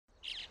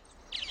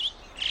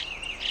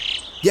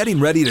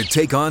Getting ready to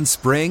take on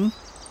spring?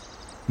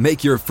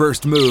 Make your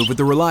first move with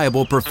the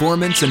reliable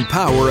performance and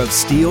power of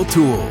Steel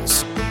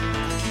tools.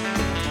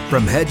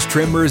 From hedge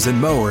trimmers and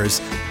mowers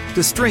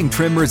to string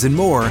trimmers and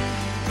more,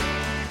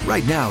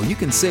 right now you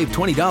can save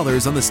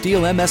 $20 on the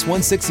Steel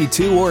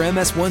MS-162 or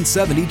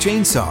MS-170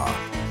 chainsaw.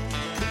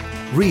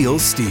 Real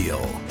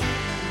Steel.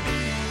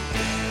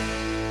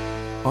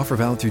 Offer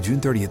valid through June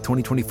 30th,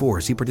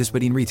 2024. See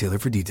participating retailer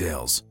for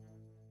details.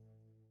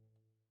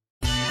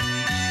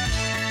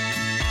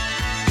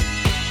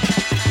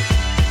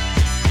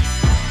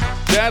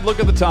 Dad, look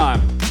at the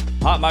time.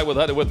 Hot Mike with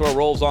Huddy Withrow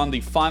rolls on the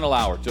final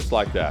hour, just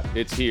like that.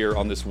 It's here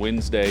on this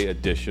Wednesday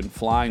edition,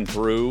 flying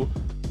through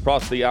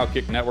across the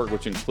Outkick Network,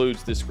 which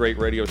includes this great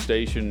radio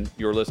station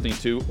you're listening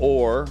to,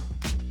 or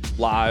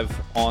live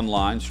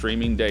online,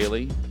 streaming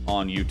daily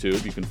on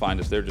YouTube. You can find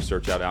us there. Just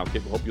search out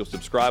Outkick. Hope you'll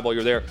subscribe while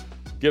you're there.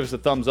 Give us a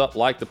thumbs up,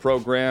 like the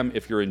program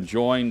if you're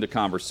enjoying the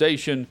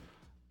conversation,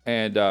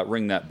 and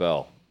ring that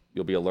bell.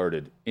 You'll be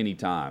alerted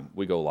anytime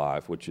we go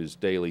live, which is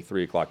daily,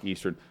 3 o'clock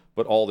Eastern,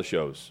 but all the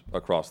shows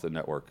across the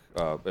network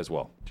as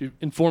well. Do you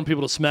inform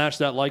people to smash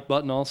that like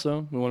button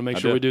also? We want to make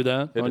sure we do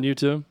that on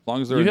YouTube. As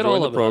long as they're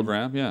enjoying the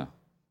program, yeah,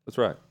 that's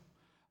right.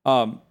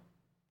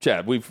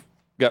 Chad, we've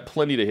got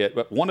plenty to hit,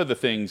 but one of the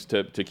things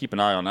to keep an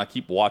eye on, I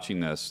keep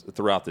watching this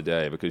throughout the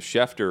day, because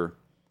Schefter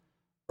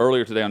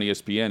earlier today on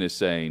ESPN is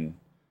saying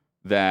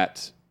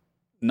that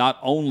not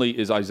only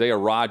is Isaiah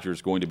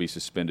Rodgers going to be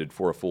suspended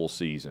for a full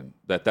season,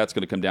 that's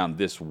going to come down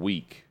this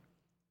week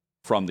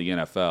from the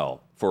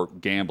NFL for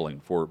gambling,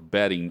 for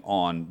betting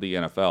on the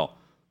NFL.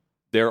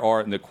 There are,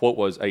 and the quote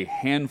was, a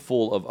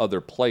handful of other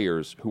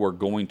players who are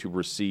going to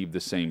receive the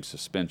same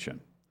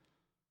suspension.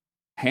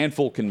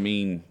 Handful can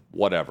mean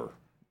whatever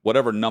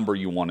number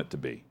you want it to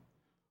be.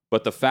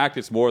 But the fact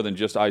it's more than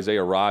just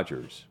Isaiah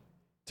Rodgers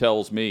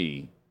tells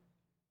me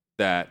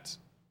that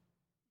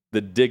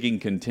the digging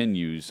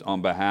continues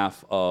on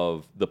behalf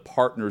of the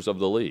partners of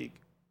the league.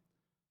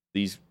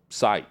 These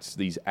sites,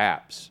 these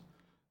apps,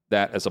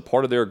 that as a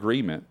part of their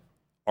agreement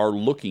are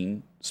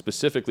looking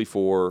specifically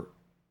for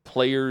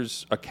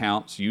players'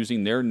 accounts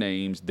using their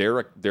names,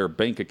 their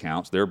bank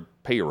accounts, their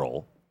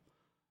payroll,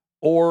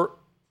 or,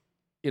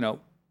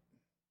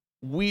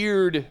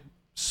 weird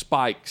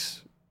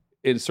spikes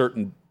in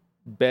certain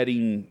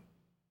betting.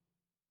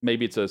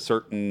 Maybe it's a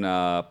certain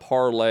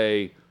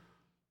parlay,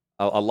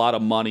 a lot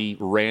of money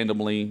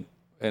randomly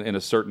in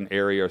a certain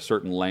area, a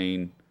certain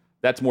lane.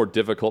 That's more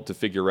difficult to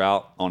figure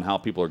out on how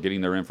people are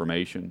getting their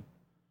information.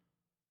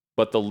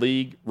 But the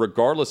league,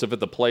 regardless of if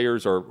the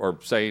players are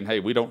saying,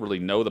 hey, we don't really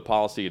know the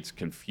policy, it's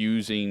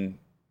confusing.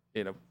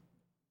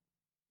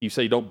 You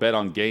say you don't bet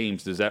on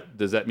games. Does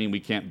that mean we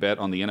can't bet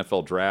on the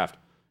NFL draft?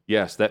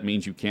 Yes, that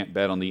means you can't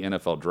bet on the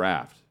NFL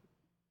draft.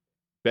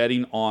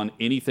 Betting on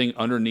anything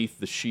underneath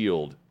the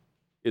shield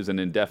is an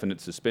indefinite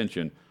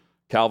suspension.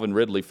 Calvin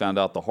Ridley found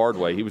out the hard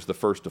way. He was the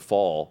first to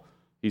fall.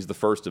 He's the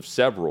first of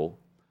several.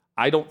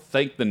 I don't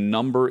think the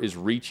number is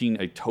reaching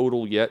a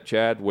total yet,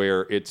 Chad,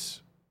 where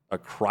it's a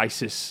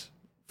crisis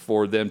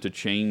for them to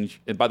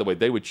change. And by the way,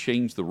 they would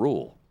change the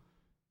rule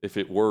if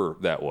it were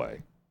that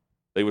way.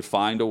 They would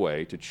find a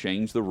way to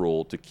change the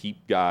rule to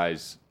keep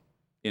guys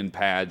in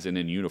pads and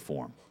in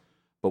uniform.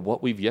 But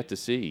what we've yet to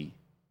see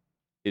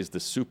is the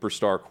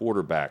superstar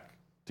quarterback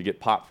to get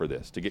popped for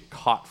this, to get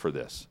caught for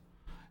this.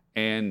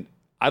 And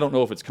I don't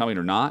know if it's coming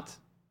or not,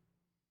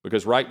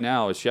 because right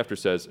now, as Schefter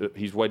says,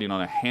 he's waiting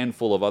on a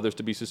handful of others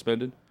to be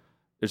suspended.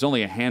 There's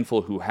only a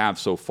handful who have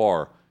so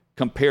far,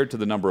 compared to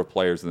the number of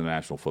players in the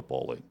National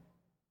Football League.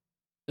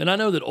 And I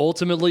know that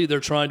ultimately they're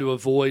trying to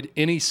avoid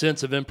any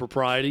sense of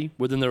impropriety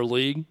within their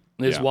league.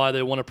 Is why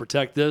they want to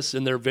protect this,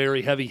 and they're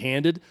very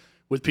heavy-handed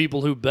with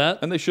people who bet.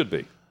 And they should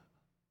be.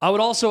 I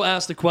would also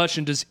ask the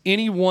question, does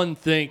anyone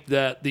think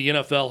that the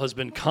NFL has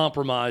been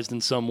compromised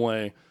in some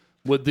way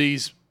with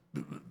these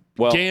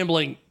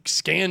gambling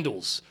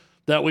scandals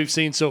that we've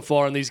seen so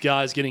far and these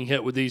guys getting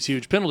hit with these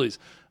huge penalties?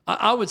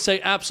 I would say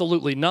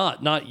absolutely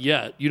not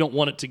yet. You don't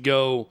want it to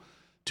go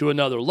to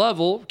another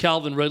level.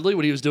 Calvin Ridley,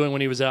 what he was doing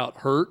when he was out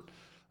hurt,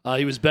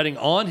 he was betting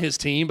on his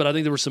team, but I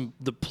think there were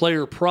the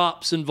player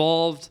props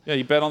involved. Yeah,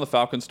 he bet on the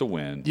Falcons to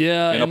win.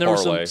 Yeah, and there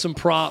were some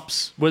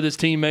props with his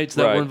teammates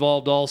that were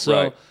involved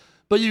also. Right.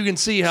 But you can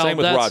see how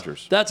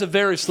that's a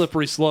very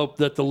slippery slope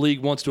that the league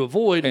wants to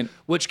avoid,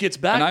 which gets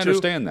back to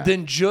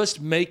then just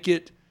make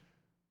it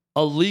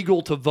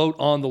illegal to vote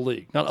on the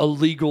league. Not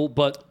illegal,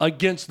 but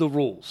against the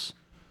rules.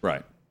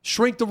 Right.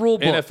 Shrink the rule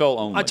book. NFL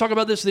only. I talk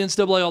about this in the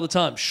NCAA all the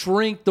time.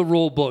 Shrink the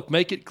rule book.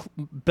 Make it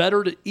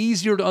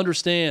easier to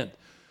understand.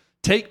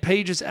 Take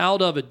pages out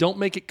of it. Don't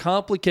make it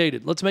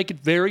complicated. Let's make it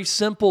very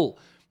simple.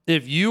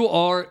 If you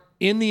are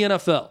in the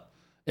NFL,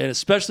 and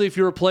especially if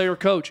you're a player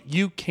coach,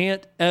 you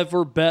can't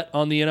ever bet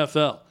on the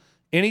NFL.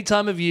 Any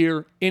time of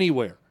year,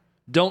 anywhere.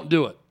 Don't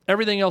do it.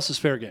 Everything else is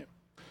fair game.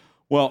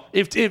 Well,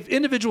 if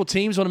individual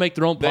teams want to make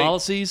their own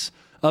policies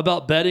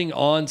about betting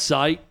on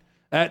site,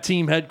 at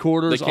team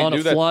headquarters, on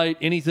a flight,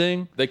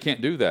 anything. They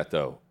can't do that,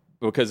 though,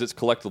 because it's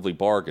collectively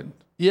bargained.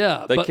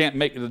 Yeah. They can't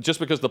make, just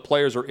because the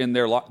players are in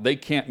their they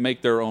can't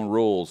make their own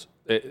rules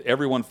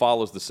Everyone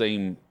follows the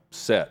same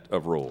set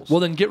of rules. Well,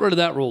 then get rid of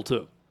that rule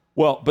too.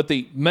 Well, but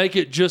make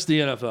it just the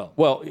NFL.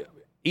 Well,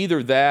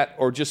 either that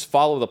or just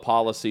follow the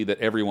policy that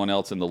everyone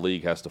else in the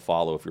league has to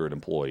follow if you're an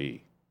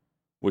employee,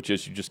 which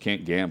is you just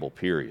can't gamble,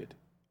 period.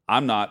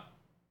 I'm not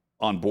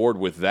on board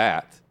with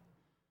that.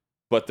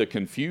 But the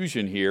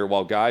confusion here,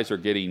 while guys are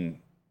getting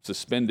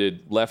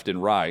suspended left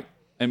and right,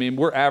 I mean,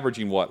 we're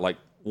averaging like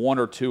 1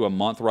 or 2 a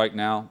month right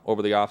now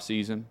over the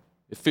offseason.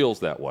 It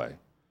feels that way.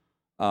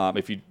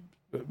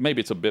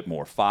 Maybe it's a bit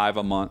more, 5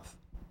 a month,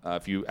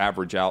 if you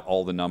average out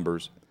all the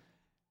numbers.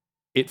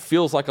 It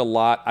feels like a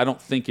lot. I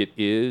don't think it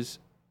is.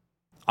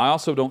 I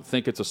also don't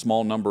think it's a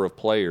small number of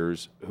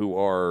players who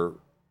are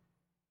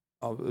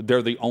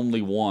they're the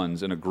only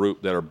ones in a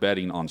group that are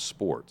betting on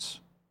sports,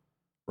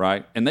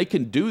 right? And they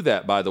can do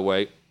that, by the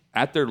way,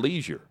 at their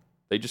leisure.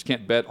 They just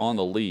can't bet on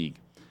the league.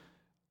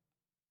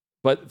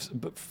 But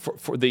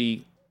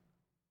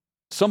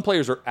some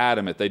players are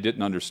adamant they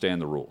didn't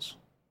understand the rules.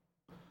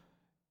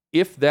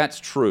 If that's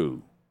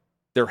true,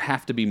 there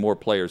have to be more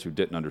players who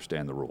didn't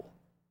understand the rule.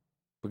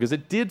 Because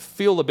it did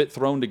feel a bit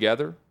thrown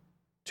together.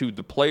 To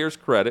the players'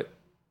 credit,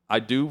 I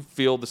do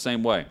feel the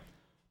same way.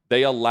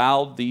 They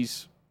allowed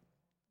these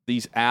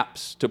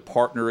apps to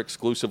partner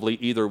exclusively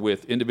either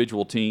with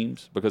individual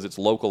teams because it's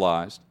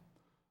localized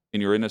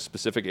and you're in a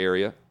specific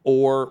area,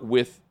 or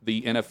with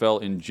the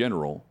NFL in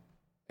general,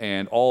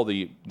 and all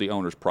the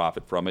owners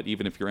profit from it,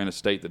 even if you're in a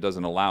state that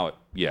doesn't allow it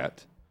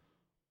yet.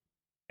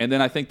 And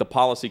then I think the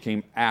policy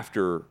came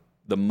after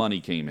the money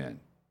came in.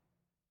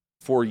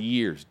 For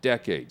years,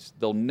 decades,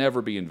 they'll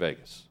never be in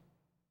Vegas.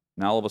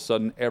 Now all of a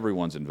sudden,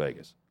 everyone's in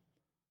Vegas.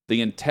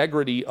 The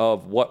integrity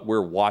of what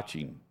we're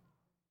watching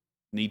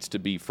needs to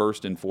be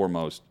first and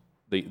foremost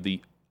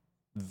the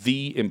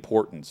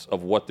importance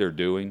of what they're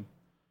doing.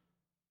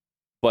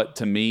 But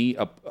to me,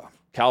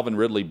 Calvin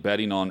Ridley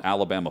betting on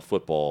Alabama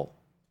football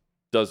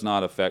does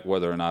not affect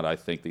whether or not I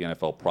think the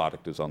NFL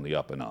product is on the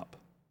up and up,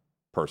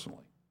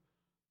 personally.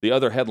 The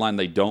other headline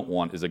they don't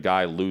want is a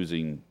guy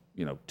losing,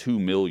 $2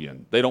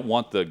 million. They don't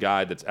want the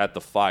guy that's at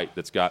the fight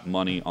that's got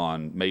money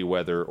on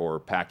Mayweather or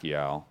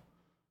Pacquiao,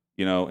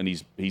 and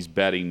he's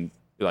betting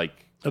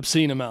like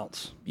obscene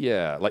amounts.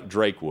 Yeah, like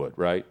Drake would,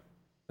 right?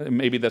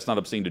 Maybe that's not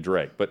obscene to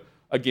Drake, but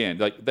again,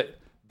 like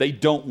they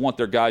don't want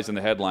their guys in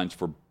the headlines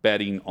for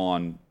betting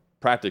on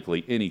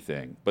practically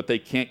anything, but they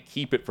can't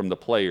keep it from the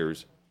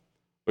players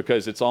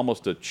because it's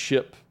almost a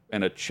chip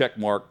and a check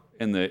mark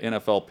in the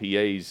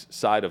NFLPA's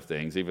side of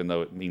things, even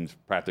though it means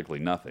practically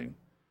nothing,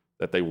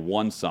 that they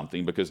won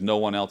something because no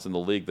one else in the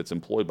league that's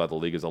employed by the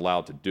league is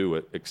allowed to do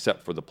it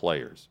except for the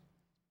players.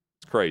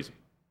 It's crazy.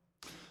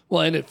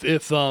 Well, and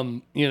if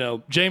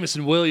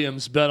Jameson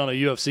Williams bet on a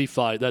UFC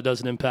fight, that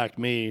doesn't impact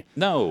me.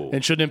 No.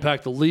 And shouldn't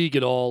impact the league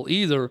at all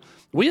either.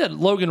 We had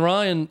Logan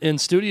Ryan in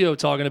studio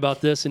talking about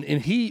this, and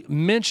he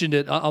mentioned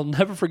it. I'll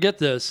never forget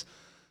this.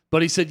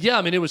 But he said,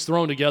 it was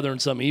thrown together in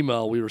some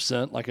email we were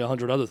sent, like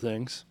 100 other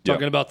things,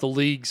 talking about the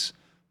league's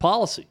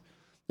policy.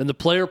 And the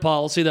player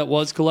policy that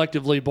was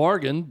collectively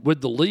bargained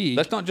with the league.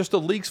 That's not just the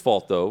league's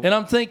fault, though. And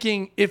I'm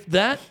thinking, if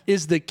that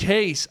is the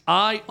case,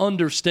 I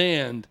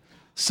understand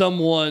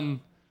someone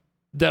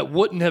that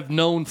wouldn't have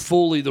known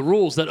fully the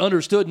rules, that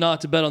understood not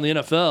to bet on the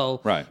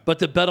NFL, right, but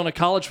to bet on a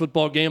college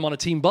football game on a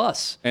team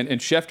bus. And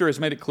Schefter has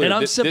made it clear. And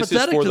I'm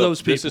sympathetic to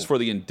those people. This is for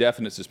the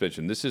indefinite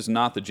suspension. This is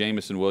not the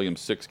Jameson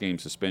Williams 6-game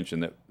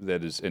suspension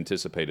that is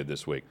anticipated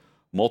this week.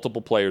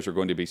 Multiple players are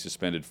going to be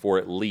suspended for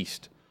at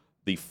least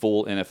the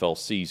full NFL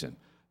season.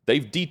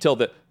 They've detailed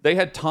that. They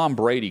had Tom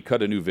Brady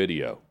cut a new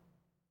video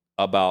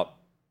about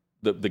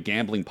the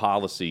gambling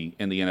policy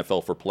in the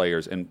NFL for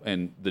players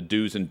and the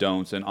do's and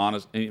don'ts.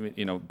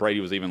 And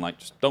Brady was even like,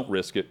 just don't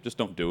risk it. Just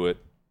don't do it.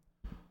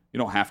 You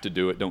don't have to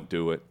do it. Don't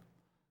do it.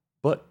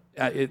 But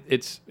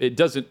it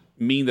doesn't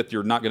mean that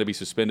you're not going to be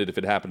suspended if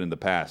it happened in the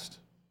past.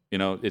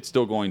 It's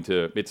still going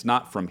to, it's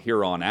not from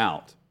here on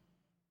out.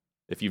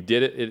 If you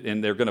did it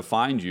and they're going to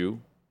find you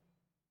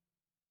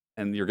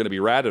and you're going to be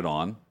ratted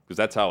on, because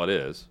that's how it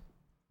is.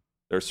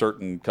 There are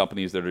certain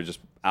companies that are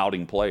just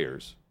outing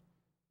players.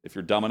 If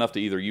you're dumb enough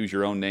to either use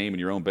your own name and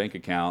your own bank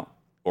account,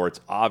 or it's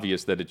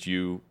obvious that it's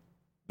you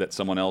that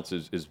someone else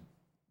is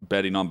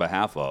betting on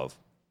behalf of,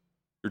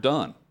 you're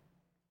done.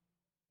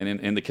 And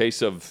in the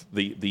case of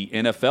the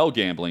NFL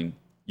gambling,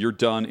 you're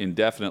done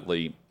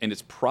indefinitely, and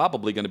it's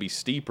probably going to be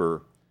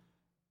steeper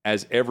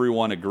as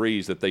everyone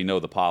agrees that they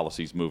know the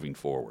policies moving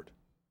forward.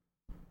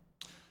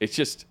 It's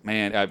just,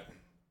 man,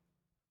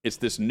 it's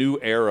this new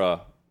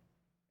era,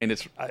 and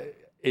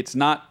it's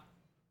not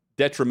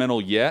detrimental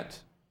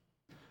yet.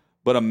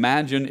 But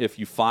imagine if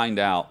you find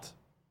out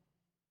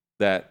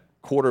that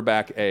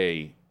quarterback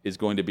A is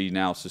going to be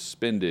now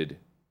suspended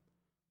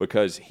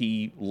because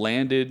he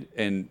landed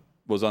and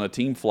was on a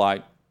team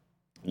flight,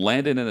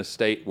 landed in a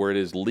state where it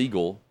is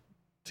legal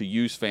to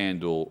use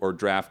FanDuel or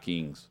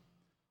DraftKings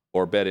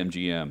or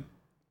BetMGM.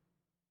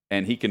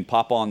 And he can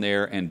pop on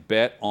there and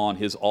bet on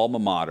his alma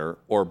mater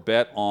or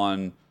bet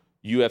on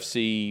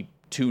UFC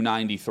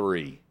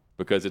 293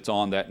 because it's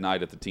on that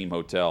night at the team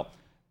hotel.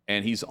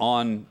 And he's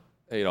on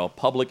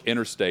public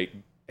interstate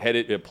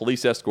a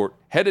police escort,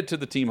 headed to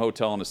the team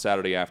hotel on a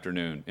Saturday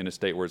afternoon in a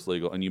state where it's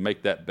legal, and you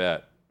make that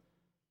bet,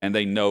 and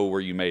they know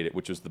where you made it,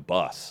 which was the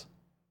bus,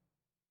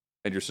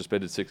 and you're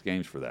suspended 6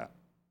 games for that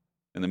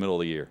in the middle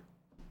of the year.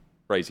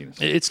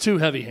 Craziness. It's too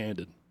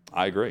heavy-handed.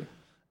 I agree.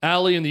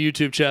 Allie in the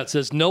YouTube chat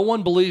says, no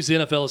one believes the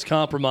NFL is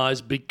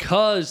compromised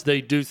because they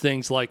do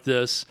things like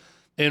this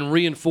and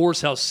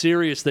reinforce how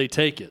serious they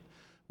take it.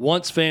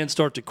 Once fans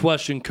start to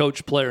question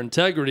coach-player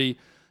integrity,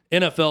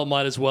 NFL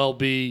might as well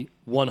be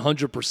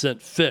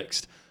 100%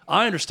 fixed.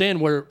 I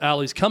understand where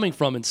Allie's coming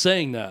from in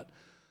saying that.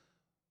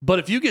 But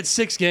if you get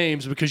 6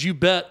 games because you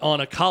bet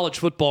on a college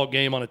football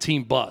game on a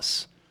team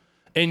bus,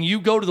 and you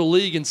go to the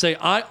league and say,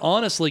 I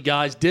honestly,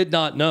 guys, did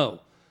not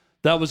know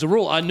that was a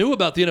rule. I knew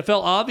about the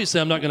NFL.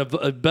 Obviously, I'm not going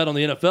to bet on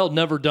the NFL.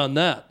 Never done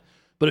that.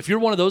 But if you're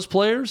one of those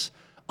players,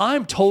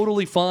 I'm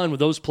totally fine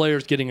with those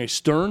players getting a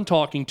stern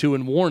talking to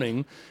and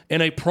warning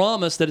and a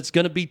promise that it's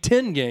going to be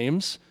 10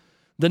 games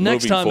the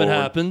next time it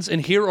happens,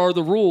 and here are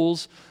the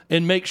rules,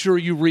 and make sure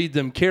you read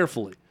them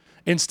carefully.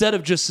 Instead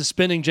of just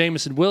suspending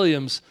Jameson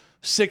Williams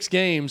 6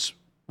 games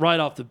right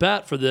off the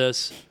bat for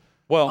this,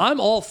 well, I'm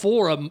all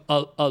for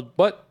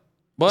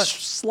a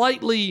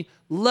slightly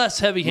less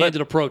heavy-handed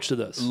approach to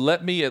this.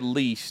 Let me at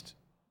least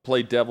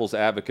play devil's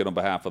advocate on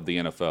behalf of the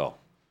NFL.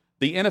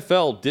 The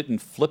NFL didn't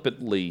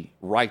flippantly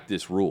write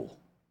this rule.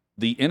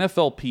 The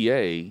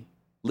NFLPA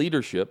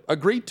leadership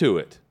agreed to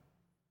it.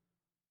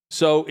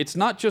 So it's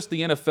not just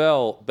the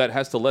NFL that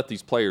has to let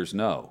these players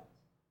know.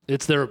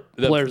 It's their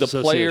players'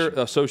 association.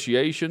 Player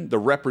association, the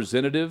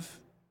representative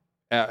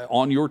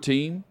on your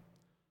team,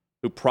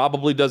 who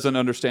probably doesn't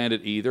understand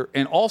it either,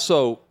 and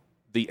also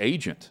the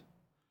agent.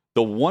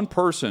 The one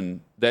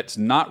person that's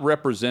not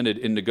represented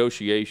in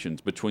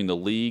negotiations between the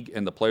league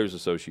and the Players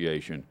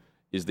Association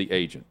is the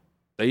agent.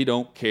 They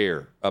don't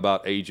care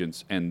about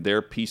agents and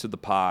their piece of the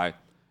pie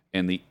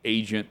and the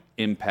agent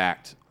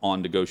impact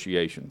on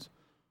negotiations.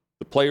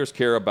 The players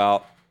care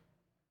about,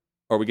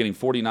 are we getting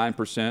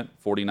 49%,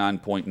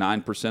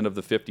 49.9% of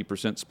the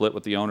 50% split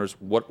with the owners?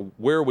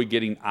 Where are we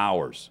getting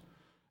ours?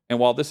 And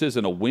while this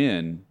isn't a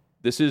win,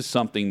 this is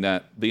something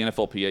that the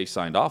NFLPA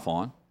signed off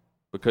on,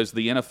 because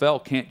the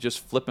NFL can't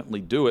just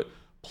flippantly do it.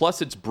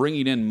 Plus, it's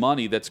bringing in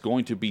money that's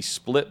going to be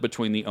split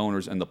between the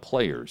owners and the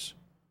players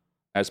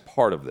as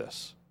part of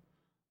this.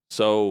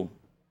 So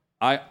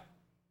the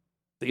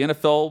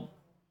NFL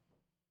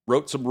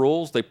wrote some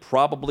rules. They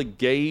probably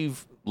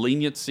gave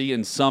leniency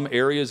in some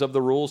areas of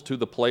the rules to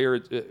the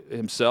player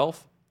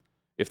himself.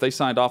 If they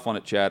signed off on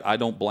it, Chad, I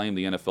don't blame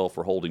the NFL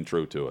for holding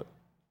true to it.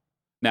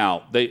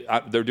 Now,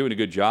 they're doing a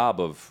good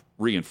job of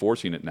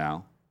reinforcing it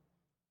now.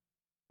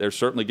 They're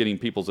certainly getting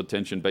people's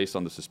attention based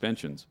on the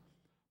suspensions.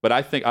 But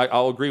I think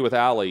I'll agree with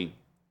Allie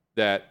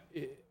that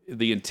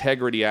the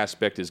integrity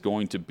aspect is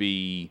going to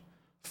be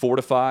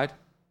fortified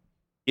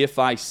if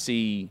I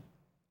see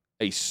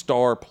a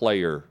star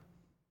player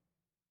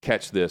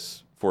catch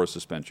this for a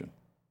suspension.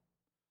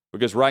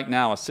 Because right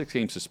now, a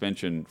 6-game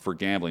suspension for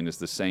gambling is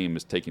the same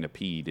as taking a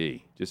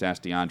PED. Just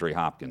ask DeAndre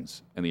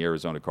Hopkins and the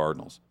Arizona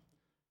Cardinals.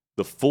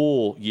 The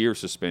full year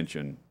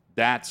suspension,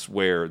 that's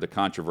where the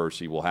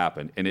controversy will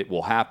happen. And it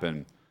will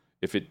happen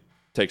if it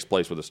takes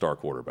place with a star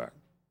quarterback,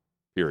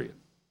 period.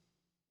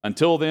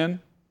 Until then,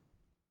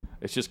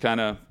 it's just kind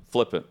of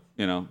flippant.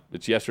 You know,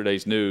 it's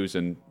yesterday's news,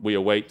 and we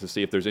await to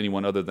see if there's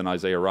anyone other than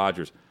Isaiah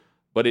Rodgers.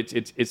 But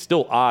it's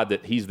still odd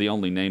that he's the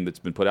only name that's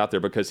been put out there,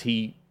 because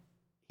he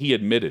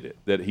admitted it,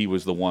 that he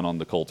was the one on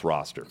the Colts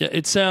roster. Yeah,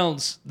 it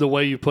sounds, the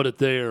way you put it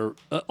there,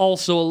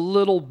 also a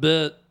little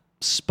bit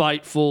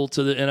spiteful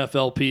to the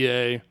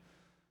NFLPA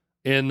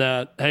in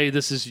that, hey,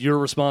 this is your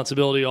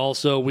responsibility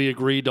also. We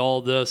agreed to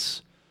all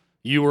this.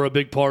 You were a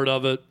big part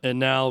of it, and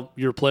now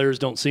your players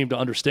don't seem to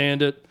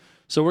understand it.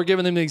 So we're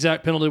giving them the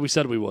exact penalty we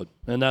said we would,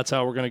 and that's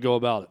how we're going to go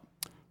about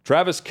it.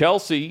 Travis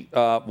Kelce,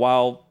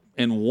 while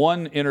in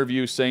one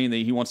interview saying that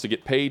he wants to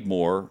get paid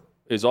more,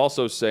 is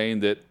also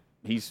saying that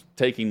he's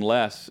taking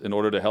less in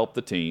order to help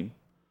the team.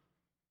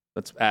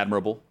 That's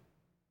admirable.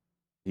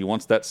 He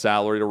wants that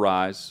salary to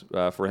rise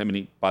for him,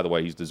 and by the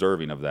way, he's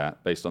deserving of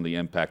that based on the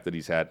impact that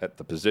he's had at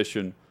the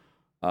position.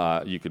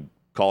 You could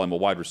call him a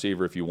wide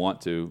receiver if you want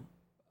to.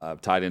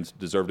 Tight ends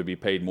deserve to be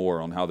paid more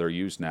on how they're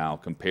used now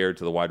compared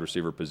to the wide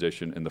receiver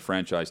position and the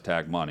franchise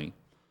tag money.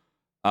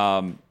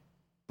 But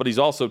he's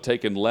also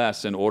taken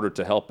less in order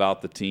to help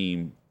out the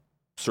team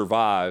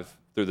survive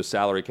through the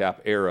salary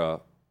cap era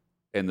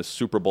and the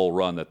Super Bowl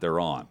run that they're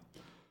on.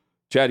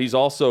 Chad, he's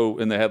also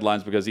in the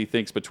headlines because he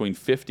thinks between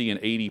 50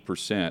 and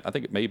 80%, I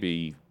think it may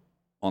be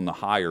on the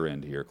higher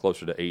end here,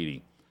 closer to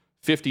 80,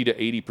 50 to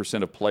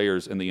 80% of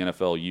players in the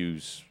NFL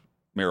use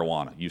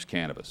marijuana, use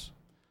cannabis.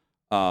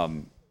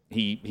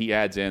 He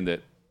adds in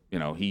that, you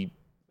know, he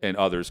and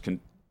others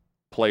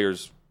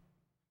players,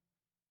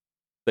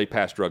 they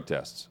pass drug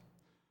tests.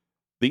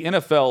 The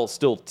NFL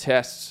still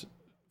tests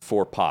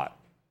for pot.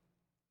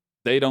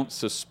 They don't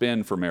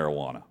suspend for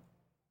marijuana.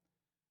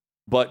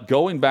 But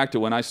going back to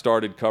when I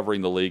started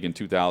covering the league in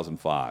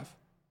 2005,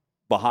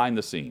 behind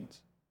the scenes,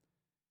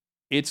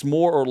 it's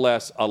more or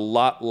less a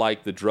lot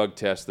like the drug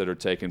tests that are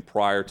taken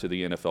prior to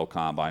the NFL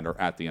Combine or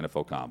at the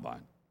NFL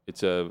Combine.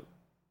 It's a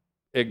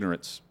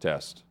ignorance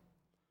test.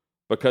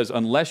 Because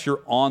unless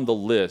you're on the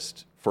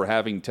list for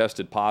having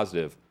tested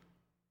positive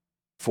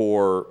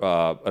for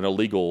an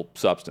illegal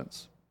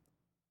substance,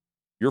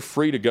 you're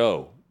free to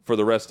go for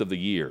the rest of the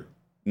year.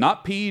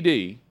 Not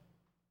PED,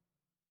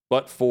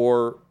 but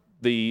for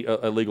the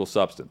illegal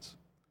substance.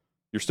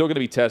 You're still going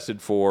to be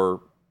tested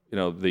for,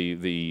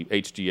 the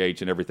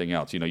HGH and everything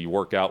else. You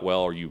work out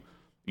well, or you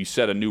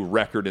set a new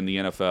record in the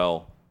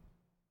NFL.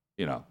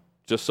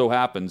 Just so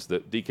happens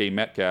that DK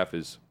Metcalf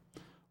is,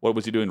 what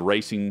was he doing,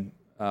 racing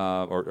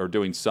or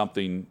doing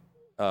something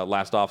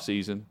last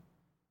offseason?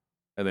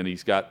 And then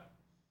he's got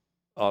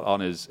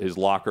on his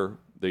locker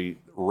the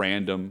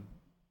random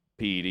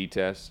PED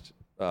test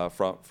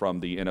from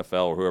the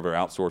NFL or whoever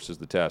outsources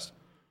the test.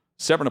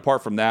 Separate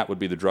apart from that would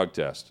be the drug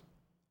test.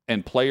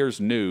 And players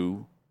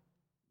knew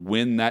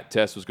when that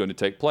test was going to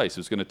take place. It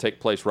was going to take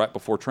place right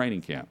before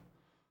training camp.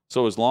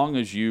 So as long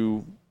as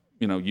you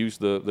use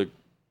the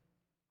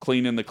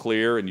clean in the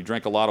clear and you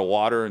drank a lot of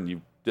water and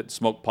you didn't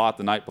smoke pot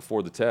the night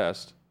before the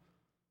test,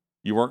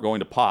 you weren't going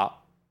to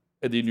pop,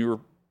 and then you were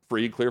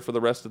free and clear for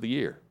the rest of the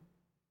year.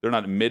 They're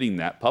not admitting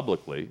that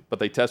publicly, but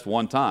they test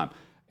one time.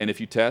 And if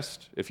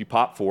you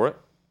pop for it,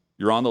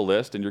 you're on the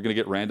list, and you're going to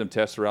get random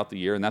tests throughout the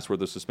year, and that's where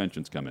the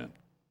suspensions come in.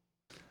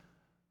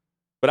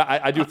 But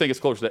I do think it's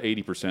closer to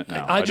 80%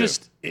 now. And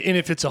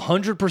if it's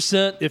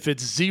 100%, if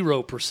it's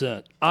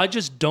 0%, I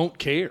just don't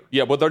care.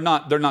 Yeah, well, they're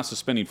not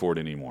suspending for it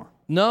anymore.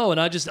 No, and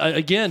I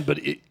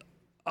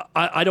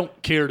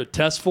don't care to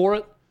test for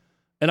it,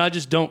 and I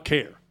just don't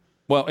care.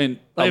 Well, and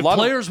if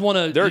players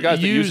want to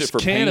use it for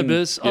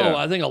cannabis, pain. Yeah.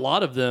 I think a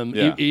lot of them,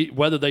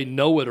 whether they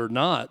know it or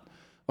not,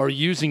 are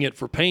using it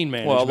for pain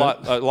management. Well,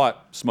 a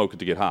lot smoke it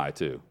to get high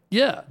too.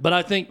 Yeah, but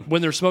I think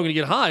when they're smoking to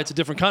get high, it's a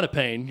different kind of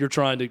pain you're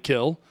trying to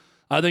kill.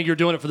 I think you're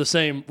doing it for the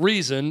same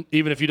reason,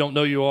 even if you don't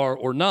know you are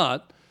or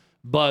not.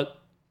 But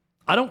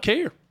I don't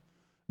care.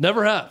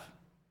 Never have.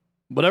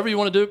 Whatever you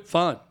want to do,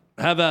 fine.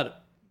 Have at it.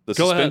 The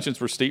suspensions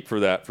were steep for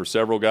that for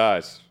several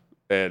guys.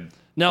 And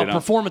now,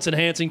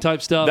 performance-enhancing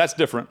type stuff. That's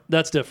different.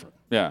 That's different.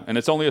 Yeah, and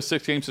it's only a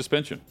 6-game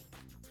suspension,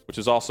 which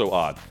is also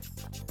odd.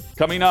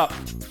 Coming up,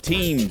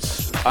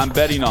 teams I'm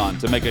betting on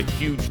to make a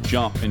huge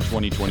jump in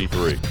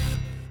 2023.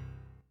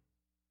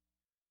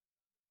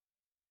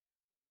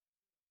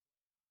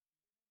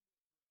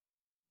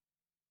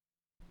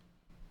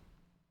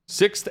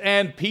 Sixth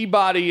and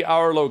Peabody,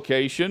 our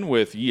location,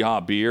 with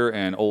Yeehaw Beer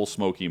and Old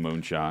Smoky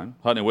Moonshine.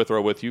 Hutton and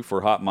Withrow with you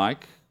for Hot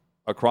Mic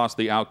across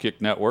the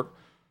Outkick Network.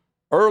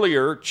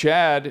 Earlier,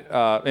 Chad,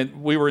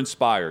 and we were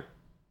inspired.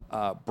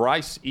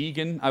 Bryce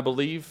Egan, I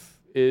believe,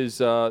 is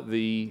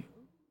the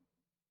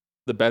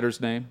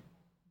bettor's name.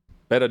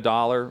 Bet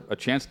 $1, a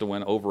chance to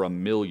win over $1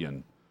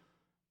 million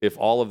if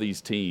all of these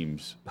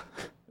teams,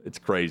 it's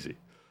crazy.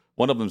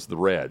 One of them's the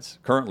Reds.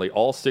 Currently,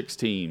 all 6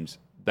 teams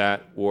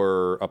that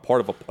were a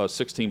part of a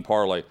 16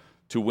 parlay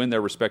to win their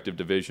respective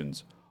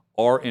divisions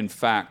are, in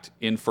fact,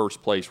 in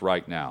first place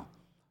right now.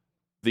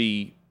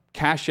 The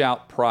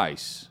cash-out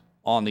price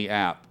on the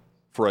app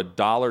for a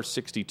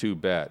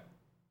 $1.62 bet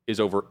is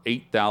over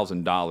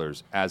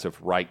 $8,000 as of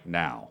right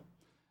now.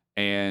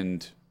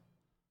 And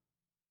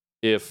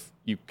if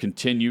you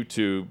continue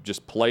to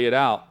just play it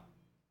out,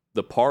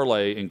 the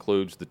parlay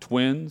includes the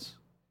Twins,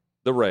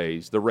 the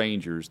Rays, the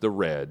Rangers, the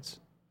Reds,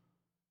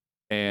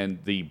 and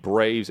the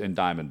Braves and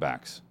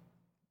Diamondbacks.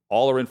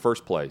 All are in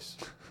first place.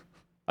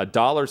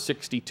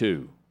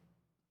 $1.62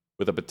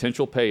 with a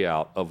potential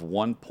payout of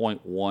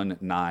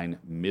 $1.19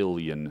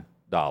 million.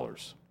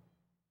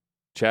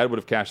 Chad would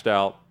have cashed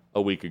out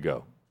a week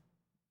ago.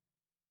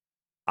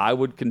 I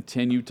would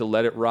continue to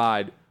let it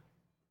ride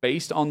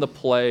based on the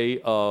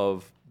play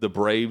of the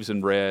Braves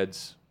and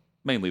Reds,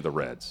 mainly the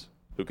Reds,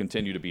 who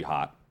continue to be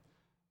hot,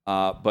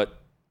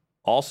 but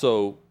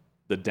also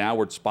the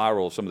downward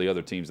spiral of some of the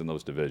other teams in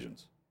those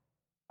divisions.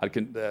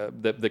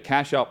 The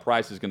cash-out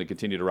price is going to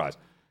continue to rise.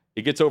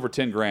 It gets over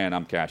 $10,000,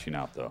 I'm cashing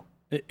out, though.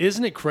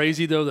 Isn't it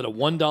crazy, though, that a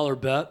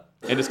 $1 bet?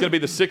 And it's going to be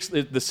the sixth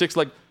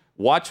leg.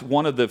 Watch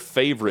one of the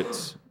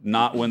favorites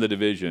not win the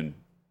division,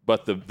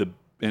 but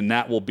and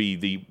that will be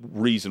the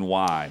reason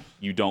why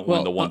you don't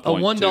win the 1.2. A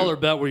 $1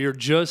 bet where you're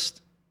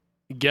just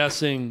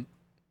guessing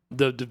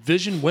the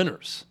division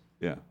winners.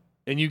 Yeah.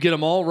 And you get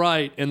them all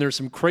right, and there's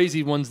some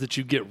crazy ones that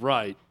you get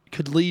right,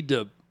 could lead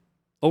to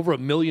over $1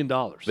 million.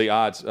 The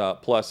odds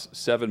plus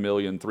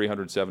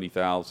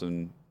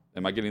 7,370,000.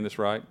 Am I getting this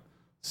right?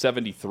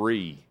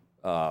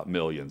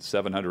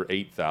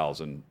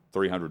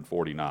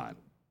 73,708,349.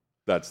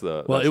 That's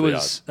the. Well, that's it the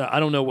was. odds.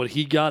 I don't know what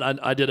he got.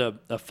 I did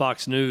a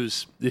Fox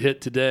News hit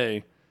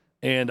today,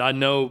 and I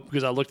know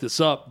because I looked this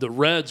up. The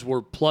Reds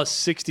were plus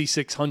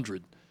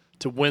 6,600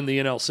 to win the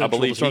NL Central I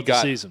believe to start he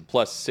got the season.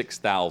 plus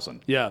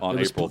 6,000. Yeah, on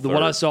April 3rd. The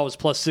one I saw was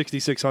plus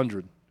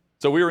 6,600.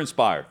 So we were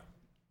inspired.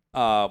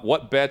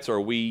 What bets are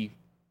we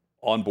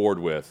on board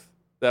with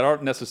that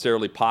aren't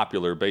necessarily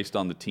popular based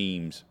on the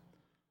teams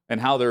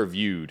and how they're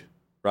viewed,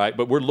 right?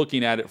 But we're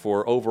looking at it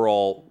for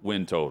overall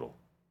win total.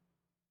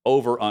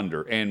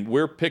 over-under, and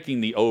we're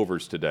picking the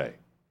overs today.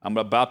 I'm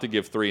about to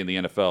give 3 in the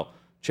NFL.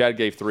 Chad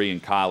gave 3 in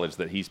college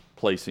that he's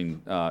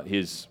placing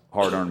his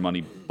hard-earned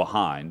money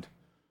behind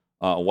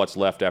what's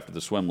left after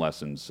the swim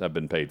lessons have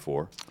been paid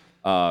for.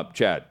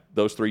 Chad,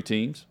 those 3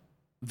 teams?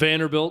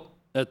 Vanderbilt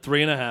at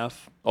 3.5.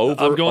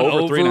 I'm going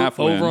over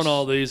 3.5 wins. Over on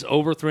all these.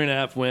 Over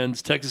 3.5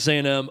 wins. Texas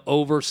A&M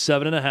over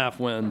 7.5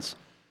 wins.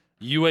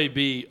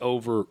 UAB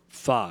over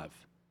 5.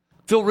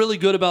 Feel really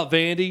good about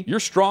Vandy. You're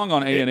strong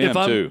on A&M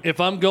too. If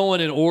I'm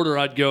going in order,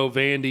 I'd go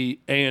Vandy,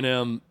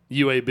 A&M,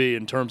 UAB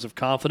in terms of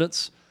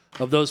confidence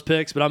of those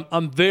picks. But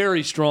I'm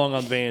very strong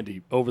on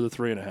Vandy over the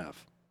 3.5.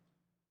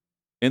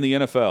 In the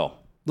NFL.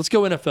 Let's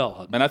go NFL,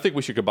 Hutton. And I think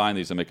we should combine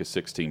these and make a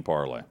 16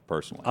 parlay,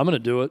 personally. I'm going to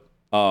do it.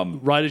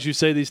 Right as you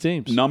say these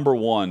teams. Number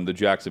 1, the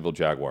Jacksonville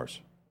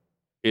Jaguars.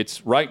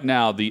 It's right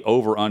now the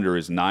over-under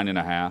is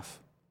 9.5.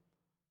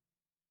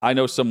 I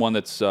know someone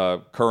that's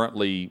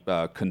currently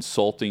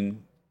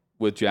consulting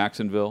with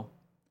Jacksonville,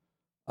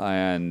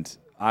 and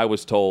I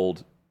was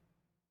told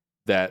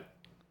that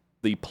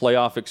the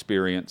playoff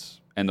experience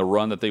and the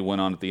run that they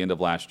went on at the end of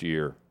last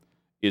year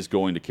is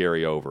going to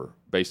carry over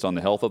based on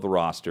the health of the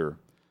roster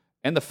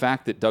and the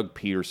fact that Doug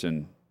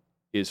Peterson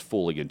is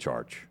fully in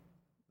charge.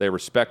 They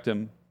respect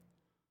him.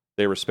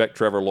 They respect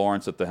Trevor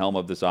Lawrence at the helm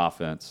of this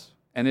offense,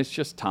 and it's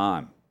just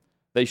time.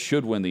 They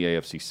should win the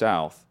AFC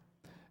South.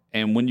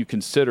 And when you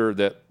consider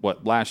that,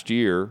 last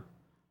year,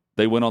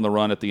 they went on the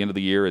run at the end of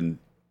the year and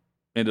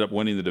ended up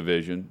winning the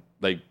division.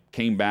 They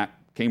came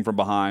from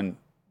behind,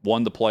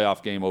 won the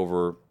playoff game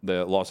over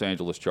the Los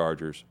Angeles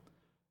Chargers.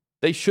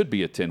 They should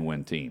be a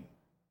 10-win team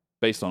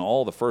based on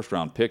all the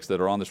first-round picks that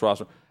are on this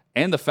roster.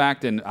 And the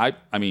fact, and I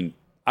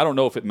don't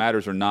know if it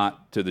matters or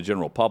not to the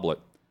general public,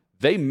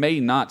 they may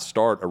not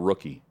start a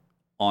rookie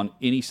on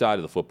any side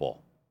of the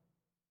football.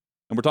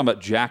 And we're talking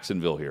about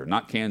Jacksonville here,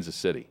 not Kansas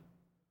City.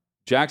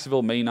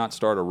 Jacksonville may not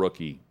start a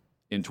rookie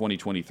in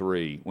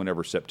 2023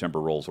 whenever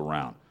September rolls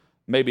around.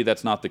 Maybe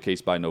that's not the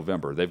case by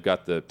November. They've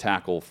got the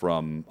tackle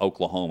from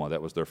Oklahoma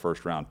that was their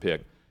first-round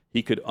pick.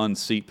 He could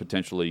unseat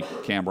potentially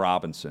Cam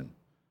Robinson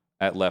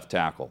at left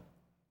tackle.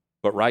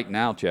 But right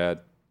now, Chad,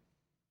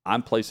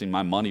 I'm placing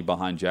my money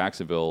behind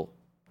Jacksonville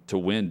to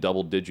win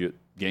double-digit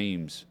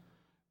games,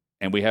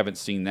 and we haven't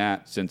seen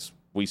that since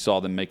we saw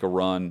them make a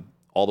run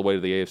all the way to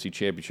the AFC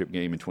Championship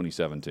game in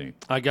 2017.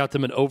 I got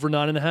them at over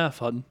 9.5,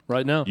 Hutton,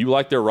 right now. You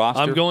like their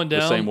roster? I'm going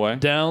down the same way?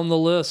 Down the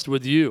list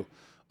with you.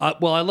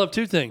 I love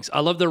 2 things. I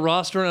love their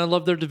roster and I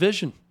love their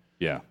division.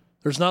 Yeah.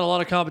 There's not a lot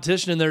of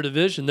competition in their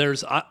division.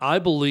 There's, I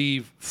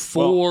believe,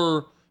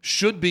 4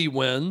 should-be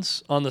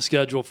wins on the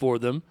schedule for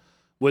them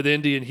with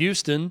Indy and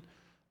Houston.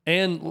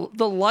 And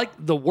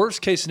the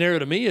worst-case scenario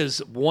to me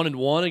is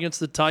 1-1 against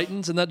the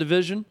Titans in that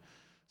division.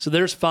 So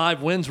there's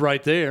 5 wins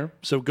right there.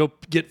 So go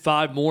get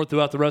 5 more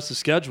throughout the rest of the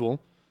schedule.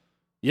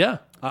 Yeah,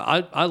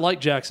 I like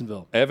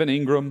Jacksonville. Evan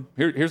Ingram.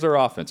 Here's their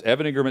offense.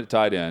 Evan Ingram at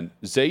tight end.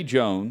 Zay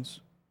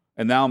Jones.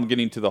 And now I'm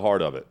getting to the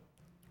heart of it.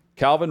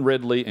 Calvin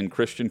Ridley and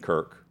Christian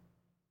Kirk.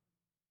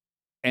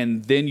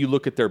 And then you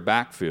look at their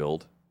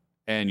backfield,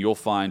 and you'll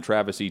find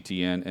Travis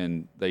Etienne,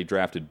 and they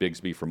drafted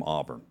Bigsby from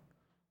Auburn.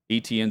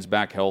 Etienne's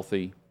back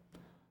healthy.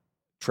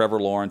 Trevor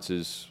Lawrence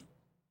is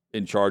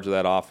in charge of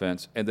that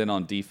offense. And then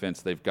on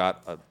defense, they've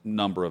got a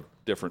number of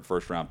different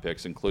first-round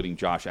picks, including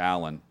Josh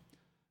Allen,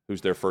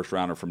 who's their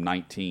first-rounder from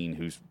 19,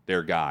 who's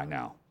their guy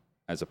now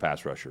as a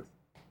pass rusher.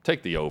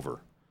 Take the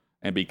over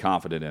and be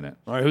confident in it.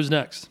 All right, who's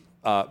next?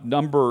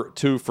 Number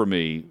 2 for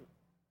me,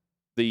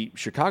 the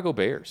Chicago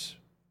Bears.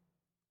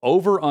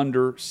 Over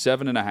under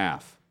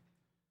 7.5.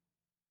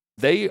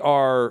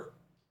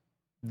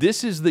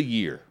 This is the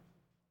year,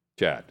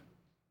 Chad.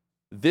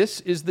 This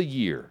is the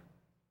year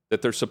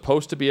that they're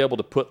supposed to be able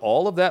to put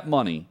all of that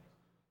money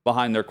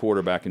behind their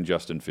quarterback in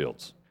Justin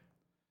Fields.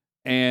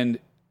 And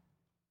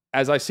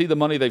as I see the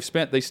money they've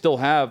spent, they still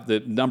have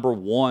the number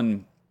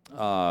 1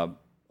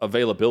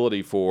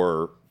 availability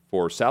for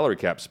salary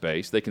cap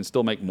space. They can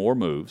still make more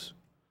moves.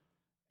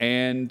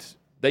 And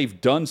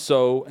they've done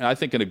so, and I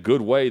think in a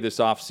good way this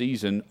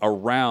offseason,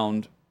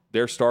 around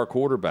their star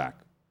quarterback.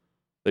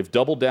 They've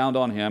doubled down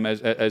on him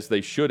as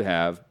they should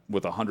have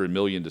with $100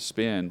 million to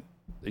spend.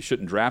 They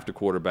shouldn't draft a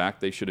quarterback.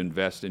 They should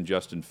invest in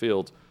Justin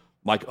Fields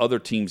like other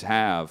teams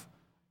have,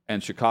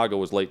 and Chicago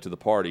was late to the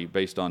party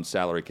based on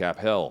salary cap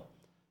hell.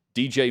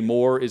 DJ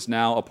Moore is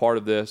now a part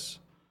of this.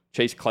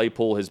 Chase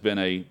Claypool has been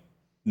a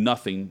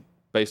nothing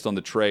based on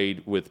the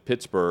trade with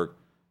Pittsburgh.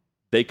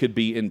 They could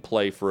be in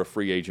play for a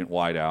free agent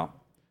wideout.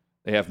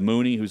 They have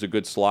Mooney, who's a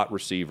good slot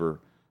receiver.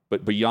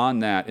 But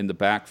beyond that, in the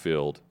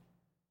backfield,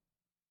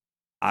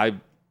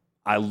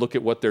 I look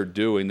at what they're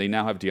doing. They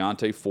now have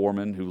Deontay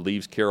Foreman, who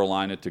leaves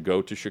Carolina to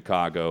go to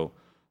Chicago.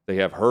 They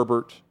have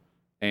Herbert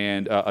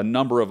and a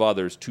number of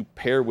others to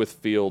pair with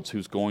Fields,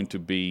 who's going to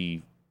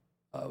be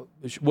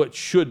what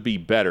should be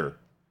better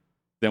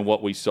than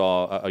what we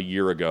saw a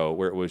year ago,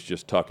 where it was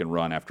just tuck and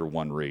run after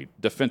one read.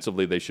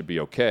 Defensively, they should be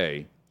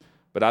okay.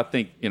 But I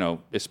think,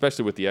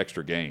 especially with the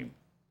extra game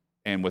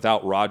and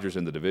without Rodgers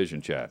in the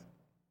division, Chad,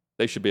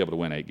 they should be able to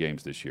win 8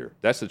 games this year.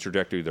 That's the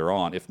trajectory they're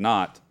on. If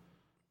not,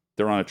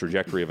 they're on a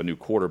trajectory of a new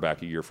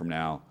quarterback a year from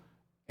now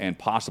and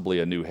possibly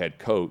a new head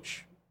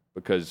coach,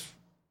 because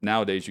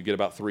nowadays you get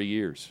about 3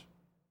 years.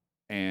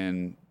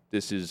 And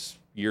this is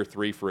year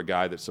 3 for a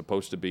guy that's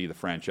supposed to be the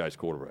franchise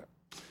quarterback.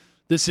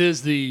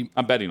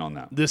 I'm betting on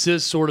that. This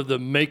is sort of the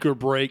make or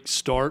break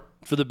start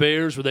for the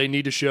Bears, where they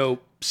need to show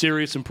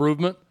serious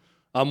improvement.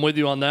 I'm with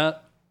you on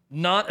that.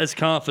 Not as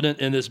confident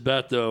in this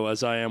bet, though,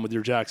 as I am with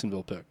your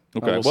Jacksonville pick.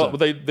 Okay. Well,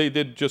 they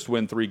did just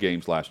win 3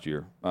 games last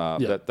year.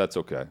 That's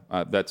okay.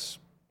 That's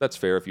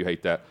fair if you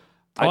hate that.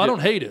 I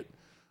don't hate it.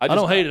 I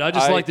don't hate it. I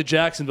just like the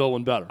Jacksonville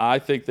one better. I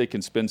think they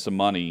can spend some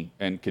money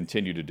and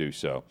continue to do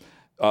so.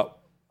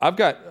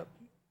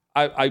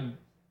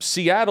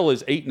 Seattle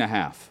is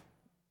 8.5.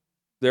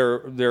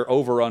 They're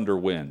over-under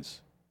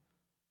wins.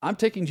 I'm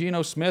taking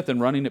Geno Smith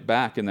and running it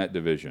back in that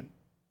division.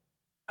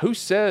 Who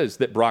says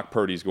that Brock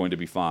Purdy is going to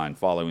be fine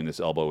following this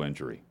elbow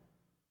injury?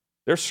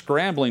 They're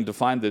scrambling to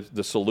find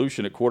the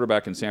solution at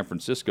quarterback in San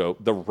Francisco.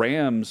 The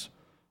Rams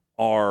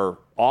are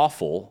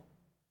awful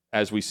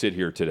as we sit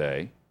here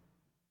today.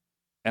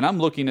 And I'm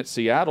looking at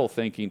Seattle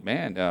thinking,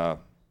 man,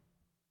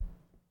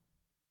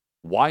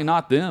 why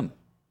not them?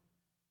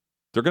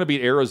 They're going to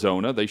beat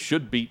Arizona. They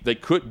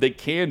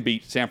can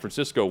beat San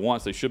Francisco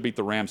once. They should beat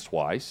the Rams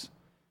twice.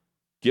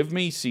 Give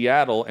me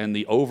Seattle and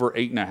the over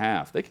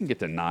 8.5. They can get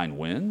to 9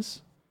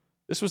 wins.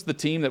 This was the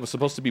team that was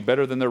supposed to be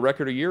better than their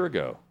record a year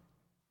ago.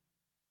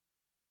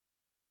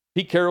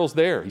 Pete Carroll's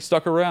there. He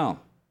stuck around.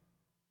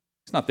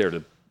 He's not there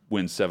to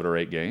win 7 or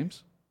 8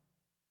 games.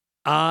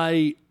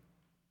 I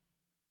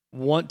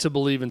want to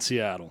believe in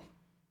Seattle.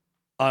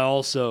 I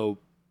also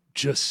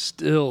just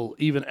still,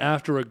 even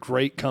after a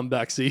great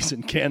comeback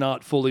season,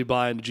 cannot fully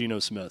buy into Geno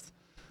Smith,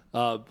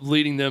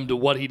 leading them to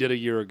what he did a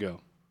year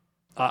ago.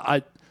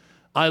 I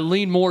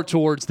lean more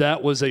towards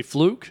that was a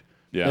fluke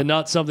and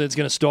not something that's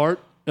going to start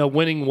a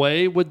winning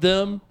way with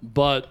them.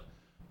 But,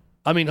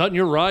 I mean, Hutton,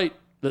 you're right.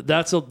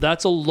 That's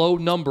a low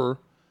number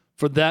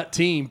for that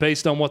team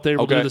based on what they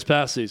were doing this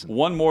past season.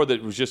 One more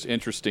that was just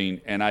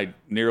interesting, and I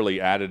nearly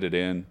added it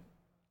in.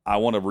 I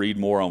want to read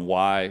more on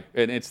why,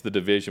 and it's the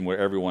division where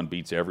everyone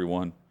beats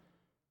everyone.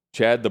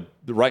 Chad,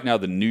 right now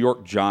the New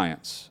York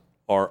Giants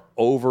are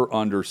over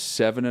under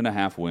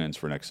 7.5 wins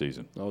for next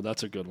season. Oh,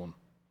 that's a good one.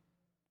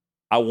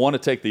 I want to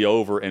take the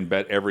over and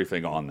bet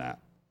everything on that.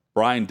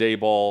 Brian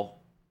Daboll,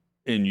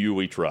 in you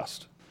we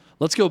trust.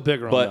 Let's go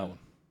bigger on that one.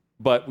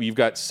 But you've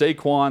got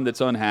Saquon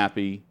that's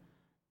unhappy,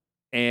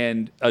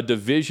 and a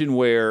division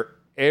where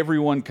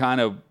everyone kind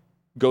of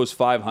goes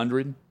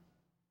 500.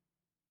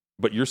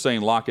 But you're saying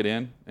lock it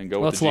in and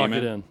go with the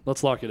G-Man?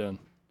 Let's lock it in.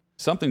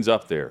 Something's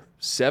up there.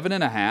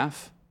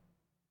 7.5.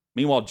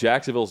 Meanwhile,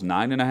 Jacksonville's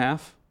 9.5.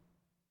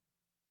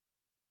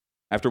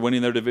 After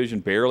winning their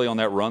division barely on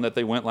that run that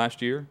they went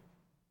last year.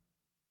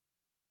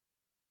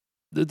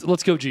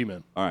 Let's go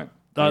G-Man. All right.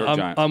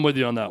 I'm with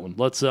you on that one.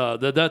 Let's.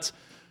 That's.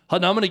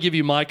 I'm going to give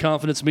you my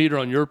confidence meter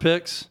on your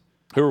picks.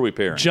 Who are we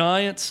pairing?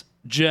 Giants,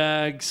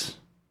 Jags,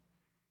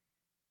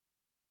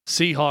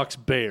 Seahawks,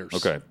 Bears.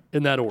 Okay.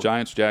 In that order.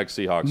 Giants, Jags,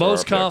 Seahawks.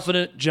 Most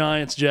confident,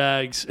 Giants,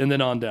 Jags, and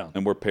then on down.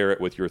 And we'll pair it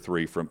with your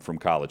 3 from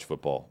college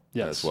football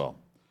as well.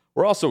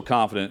 We're also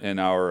confident in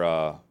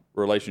our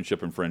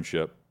relationship and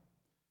friendship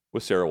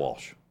with Sarah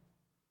Walsh.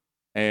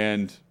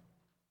 And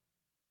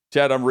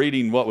Chad, I'm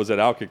reading what was at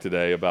Outkick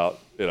today about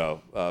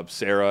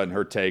Sarah and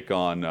her take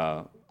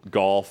on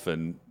golf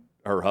and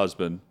her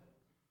husband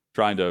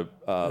trying to.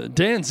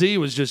 Dan Z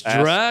was just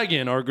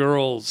dragging our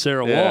girl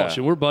Sarah Walsh,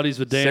 and we're buddies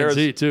with Dan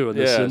Z too in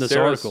this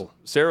article.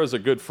 Sarah's a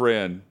good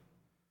friend,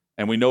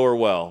 and we know her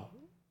well.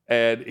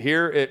 And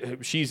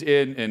she's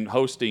in and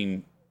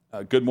hosting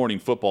Good Morning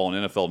Football on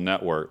NFL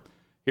Network.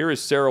 Here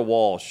is Sarah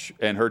Walsh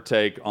and her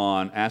take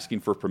on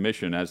asking for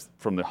permission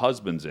from the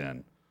husband's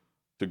end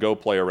to go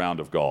play a round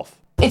of golf.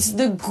 It's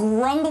the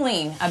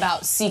grumbling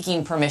about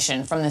seeking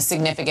permission from the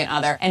significant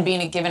other and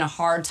being given a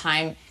hard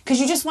time because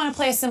you just want to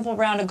play a simple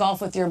round of golf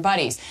with your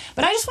buddies.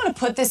 But I just want to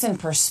put this in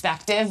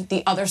perspective,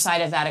 the other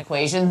side of that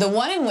equation, the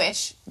one in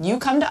which you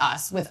come to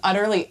us with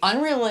utterly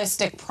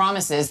unrealistic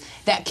promises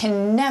that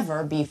can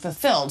never be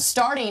fulfilled,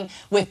 starting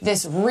with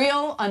this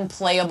real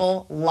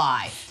unplayable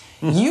lie.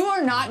 You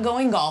are not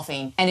going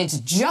golfing, and it's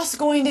just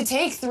going to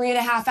take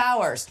 3.5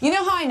 hours. You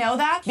know how I know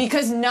that?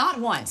 Because not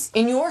once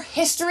in your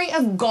history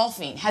of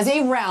golfing has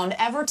a round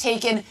ever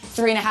taken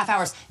 3.5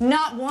 hours.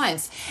 Not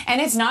once.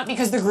 And it's not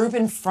because the group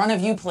in front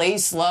of you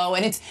plays slow,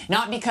 and it's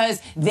not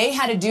because they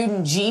had a dude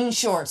in jean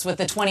shorts with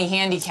the 20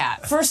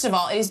 handicap. First of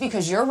all, it is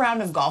because your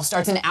round of golf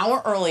starts an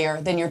hour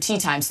earlier than your tee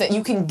time so that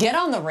you can get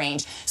on the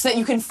range, so that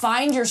you can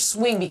find your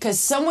swing, because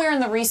somewhere in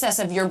the recess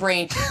of your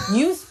brain,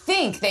 you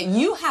think that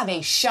you have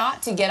a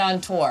shot to get on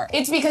tour.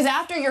 It's because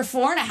after your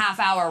 4.5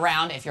 hour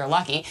round, if you're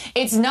lucky,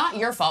 it's not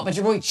your fault, but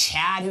your boy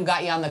Chad, who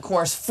got you on the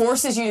course,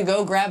 forces you to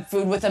go grab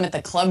food with him at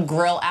the club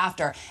grill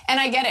after. And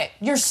I get it.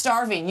 You're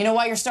starving. You know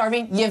why you're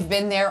starving? You've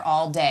been there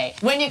all day.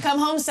 When you come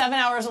home 7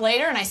 hours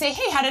later and I say,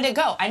 hey, how did it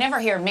go? I never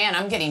hear, man,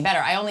 I'm getting better.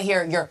 I only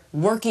hear you're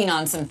working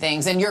on some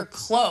things and you're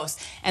close.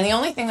 And the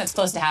only thing that's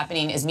close to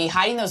happening is me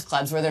hiding those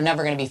clubs where they're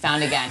never going to be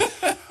found again.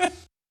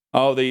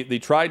 Oh, the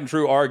tried and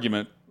true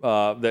argument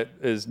that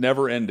is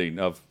never ending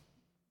of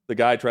the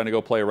guy trying to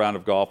go play a round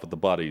of golf with the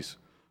buddies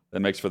that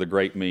makes for the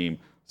great meme.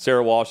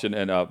 Sarah Walsh and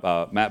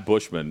Matt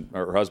Bushman,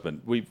 her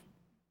husband, we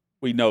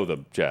know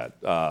them, Chad.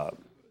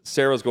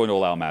 Sarah's going to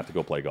allow Matt to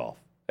go play golf.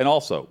 And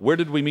also, where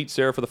did we meet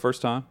Sarah for the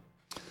first time?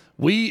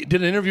 We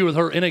did an interview with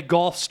her in a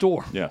golf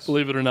store. Yes.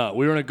 Believe it or not.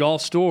 We were in a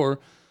golf store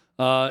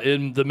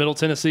in the Middle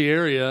Tennessee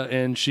area,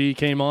 and she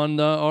came on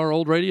our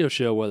old radio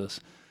show with us.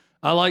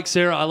 I like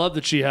Sarah. I love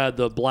that she had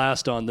the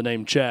blast on the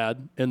name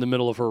Chad in the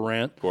middle of her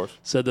rant. Of course.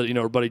 Said that,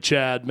 her buddy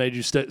Chad made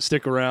you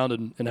stick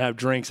around and have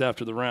drinks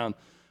after the round.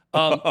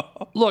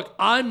 Look,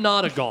 I'm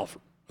not a golfer,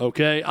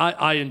 okay?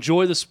 I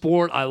enjoy the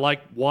sport. I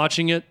like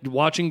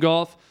watching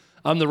golf.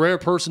 I'm the rare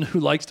person who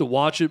likes to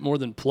watch it more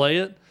than play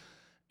it.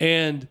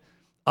 And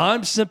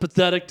I'm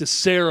sympathetic to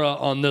Sarah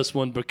on this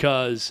one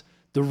because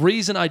the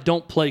reason I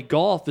don't play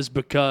golf is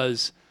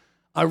because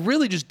I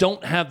really just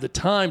don't have the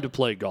time to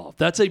play golf.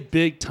 That's a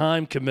big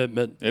time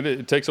commitment.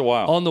 It takes a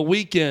while. On the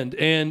weekend.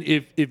 And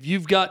if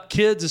you've got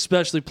kids,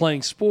 especially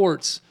playing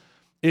sports,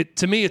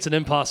 to me, it's an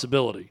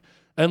impossibility.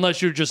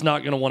 Unless you're just not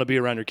going to want to be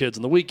around your kids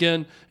on the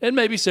weekend. And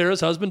maybe Sarah's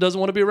husband doesn't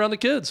want to be around the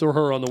kids or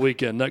her on the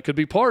weekend. That could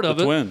be part of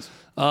it. Twins.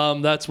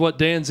 That's what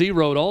Dan Z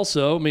wrote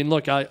also. I mean,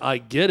 look, I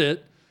get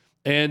it.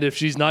 And if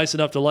she's nice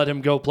enough to let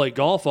him go play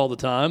golf all the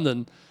time,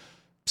 then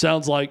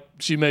sounds like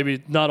she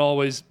maybe not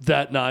always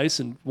that nice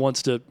and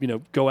wants to,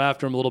 go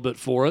after him a little bit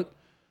for it.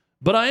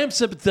 But I am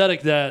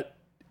sympathetic that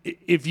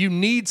if you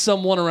need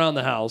someone around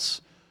the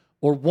house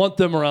or want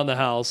them around the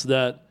house,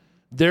 that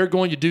they're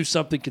going to do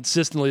something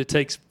consistently that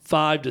takes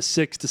 5 to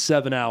 6 to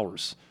 7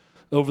 hours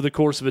over the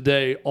course of a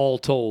day, all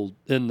told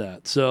in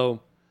that.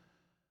 So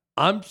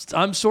I'm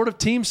sort of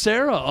Team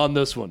Sarah on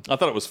this one. I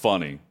thought it was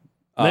funny.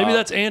 Maybe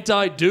that's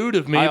anti-dude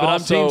of me, but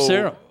I'm Team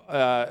Sarah.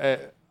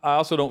 I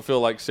also don't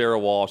feel like Sarah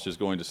Walsh is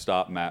going to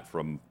stop Matt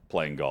from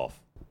playing golf.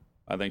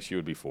 I think she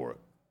would be for it.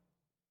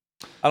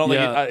 I don't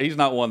think he's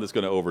not one that's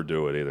going to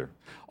overdo it either.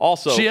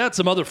 Also, she had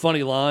some other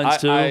funny lines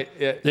too.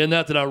 In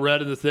that I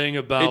read in the thing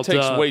about it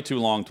takes way too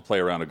long to play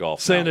around a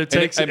golf. Saying it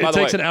takes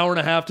an hour and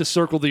a half to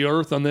circle the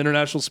Earth on the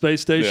International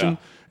Space Station,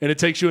 and it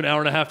takes you an hour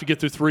and a half to get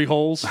through 3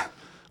 holes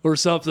or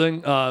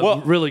something.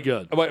 Really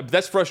good.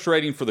 That's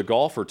frustrating for the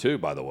golfer too,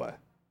 by the way.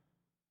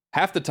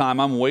 Half the time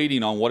I'm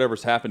waiting on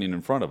whatever's happening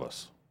in front of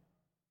us.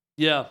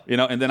 Yeah.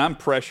 And then I'm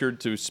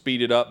pressured to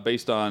speed it up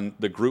based on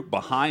the group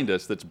behind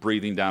us that's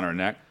breathing down our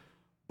neck.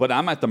 But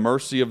I'm at the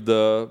mercy of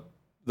the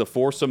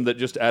foursome that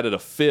just added a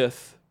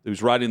fifth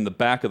who's riding in the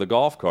back of the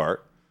golf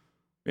cart,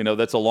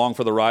 that's along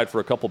for the ride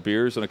for a couple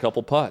beers and a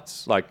couple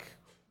putts.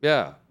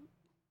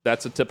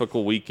 That's a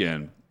typical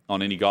weekend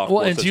on any golf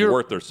course that's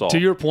worth their salt. To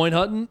your point,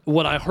 Hutton,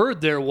 what I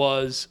heard there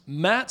was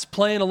Matt's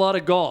playing a lot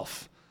of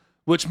golf,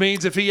 which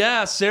means if he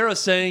asks, Sarah's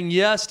saying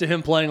yes to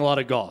him playing a lot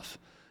of golf.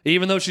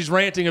 Even though she's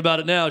ranting about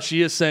it now,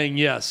 she is saying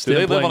yes. Do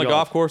they live on a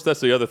golf course? That's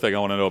the other thing I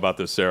want to know about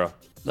this, Sarah.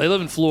 They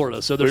live in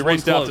Florida, so there's one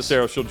close. We reached out to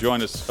Sarah. She'll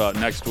join us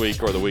next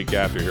week or the week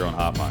after here on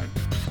Hot Mic.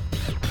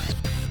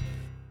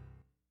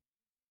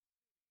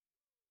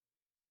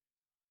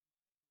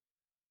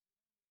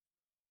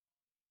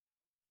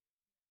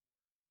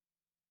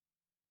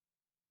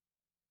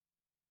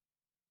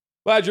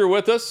 Glad you're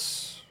with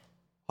us.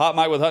 Hot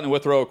Mic with Hutton and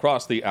Withrow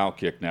across the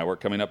Outkick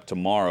Network. Coming up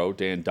tomorrow,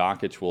 Dan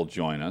Dockich will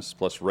join us,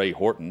 plus Ray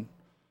Horton,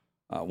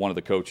 one of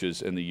the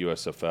coaches in the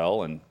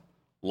USFL and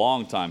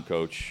longtime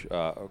coach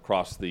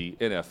across the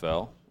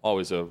NFL.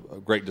 Always a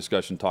great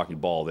discussion talking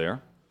ball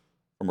there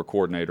from a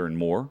coordinator and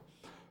more.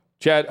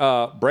 Chad,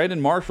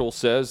 Brandon Marshall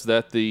says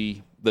that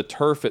the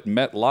turf at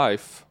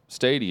MetLife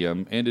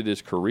Stadium ended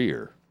his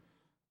career.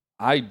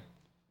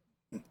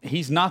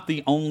 He's not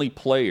the only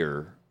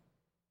player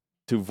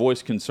to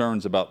voice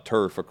concerns about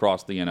turf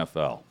across the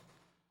NFL.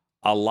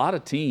 A lot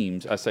of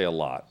teams, I say a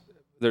lot,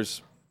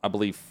 there's, I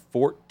believe,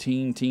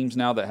 14 teams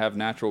now that have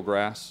natural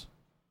grass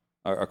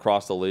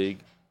across the league.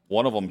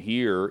 One of them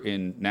here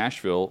in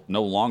Nashville,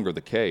 no longer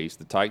the case.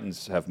 The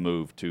Titans have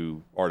moved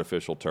to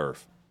artificial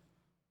turf.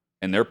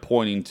 And they're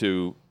pointing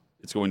to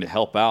it's going to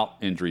help out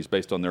injuries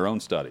based on their own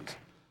studies.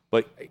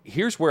 But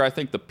here's where I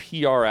think the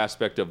PR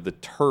aspect of the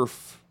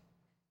turf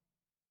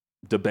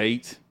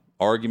debate,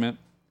 argument,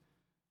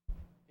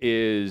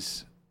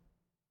 is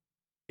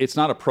it's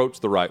not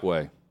approached the right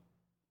way.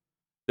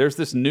 There's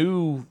this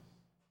new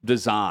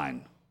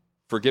design.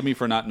 Forgive me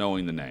for not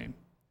knowing the name.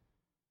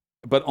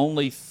 But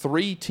only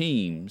 3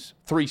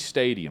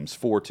 stadiums,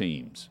 4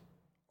 teams,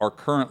 are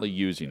currently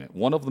using it.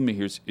 One of them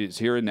is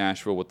here in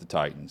Nashville with the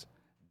Titans.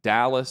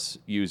 Dallas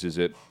uses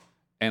it,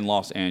 and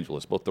Los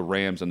Angeles, both the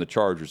Rams and the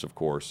Chargers, of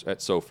course,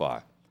 at SoFi.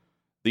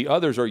 The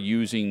others are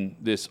using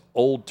this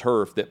old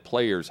turf that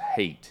players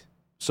hate.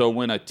 So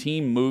when a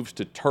team moves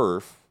to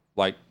turf,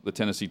 like the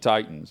Tennessee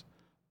Titans,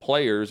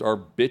 players are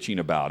bitching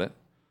about it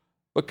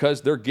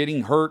because they're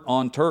getting hurt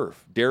on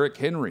turf. Derrick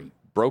Henry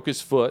broke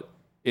his foot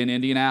in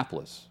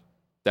Indianapolis.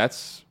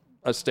 That's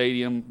a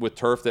stadium with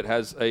turf that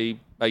has a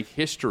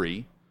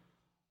history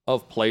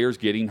of players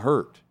getting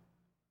hurt.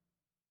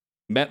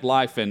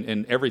 MetLife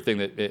and everything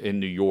that in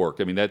New York,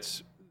 I mean,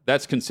 that's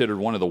that's considered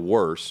one of the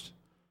worst.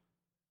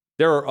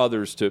 There are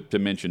others to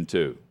mention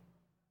too.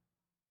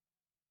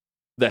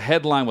 The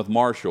headline with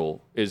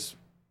Marshall is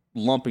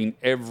lumping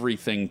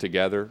everything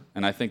together,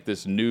 and I think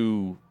this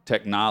new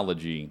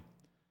technology,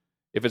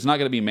 if it's not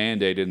going to be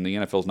mandated and the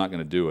NFL's not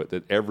going to do it,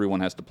 that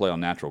everyone has to play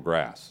on natural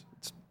grass.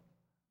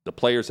 The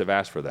players have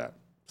asked for that.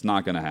 It's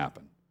not going to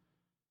happen.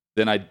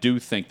 Then I do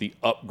think the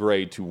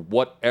upgrade to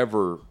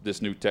whatever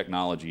this new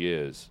technology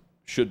is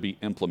should be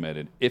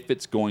implemented if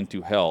it's going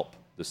to help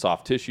the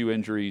soft tissue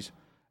injuries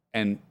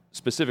and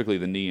specifically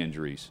the knee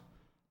injuries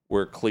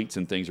where cleats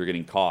and things are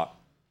getting caught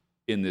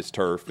in this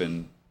turf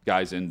and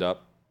guys end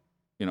up,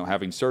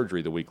 having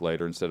surgery the week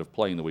later instead of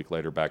playing the week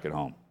later back at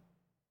home.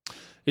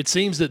 It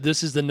seems that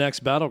this is the next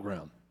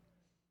battleground.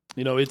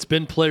 It's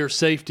been player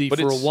safety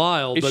for a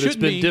while, but it's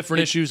been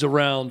different issues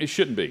around. It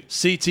shouldn't be.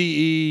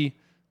 CTE,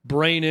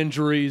 brain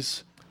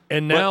injuries,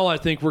 and now I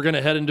think we're going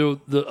to head into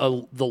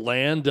the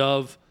land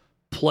of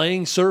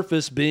playing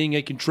surface being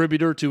a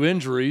contributor to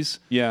injuries,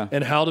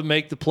 and how to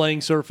make the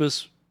playing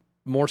surface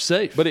more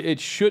safe. But it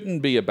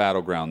shouldn't be a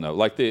battleground, though.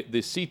 Like the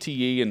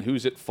CTE and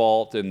who's at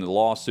fault and the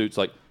lawsuits.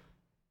 Like,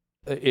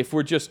 if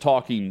we're just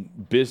talking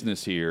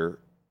business here,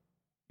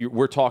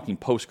 we're talking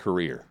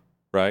post-career,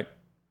 right?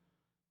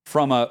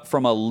 From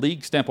a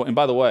league standpoint, and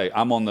by the way,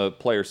 I'm on the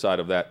player side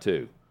of that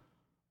too.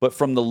 But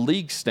from the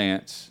league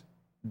stance,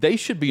 they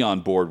should be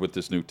on board with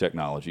this new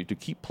technology to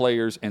keep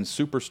players and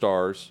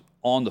superstars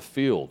on the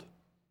field.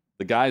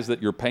 The guys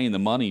that you're paying the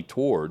money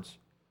towards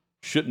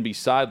shouldn't be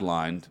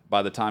sidelined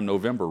by the time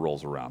November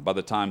rolls around. By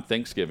the time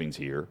Thanksgiving's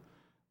here,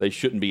 they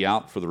shouldn't be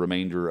out for the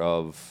remainder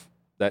of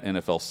that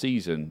NFL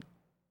season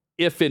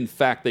if, in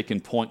fact, they can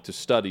point to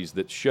studies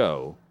that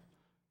show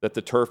that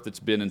the turf that's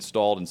been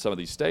installed in some of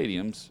these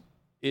stadiums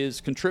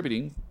is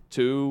contributing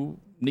to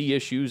knee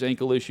issues,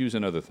 ankle issues,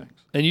 and other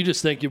things. And you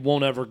just think it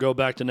won't ever go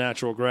back to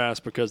natural grass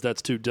because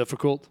that's too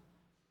difficult?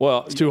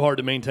 Well, it's too hard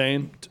to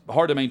maintain?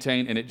 Hard to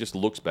maintain, and it just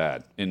looks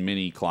bad in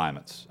many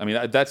climates. I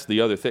mean, that's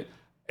the other thing.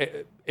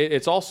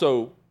 It's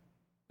also,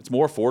 it's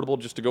more affordable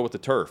just to go with the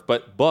turf.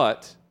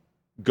 But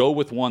go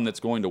with one that's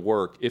going to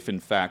work if, in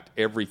fact,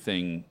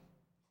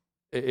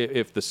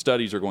 if the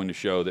studies are going to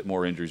show that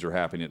more injuries are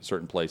happening at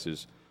certain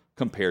places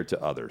compared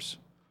to others.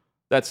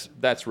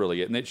 That's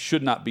really it. And it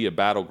should not be a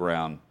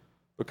battleground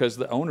because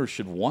the owners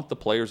should want the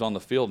players on the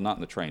field, not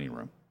in the training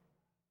room,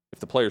 if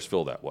the players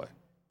feel that way.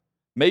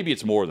 Maybe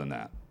it's more than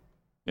that.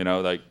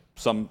 Like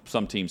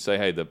some teams say,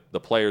 hey, the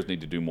players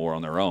need to do more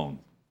on their own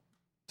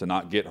to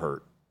not get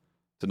hurt,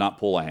 to not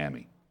pull a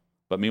hammy.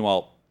 But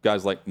meanwhile,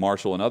 guys like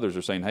Marshall and others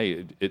are saying,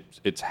 hey,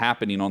 it's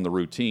happening on the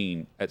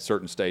routine at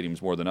certain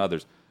stadiums more than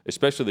others,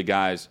 especially the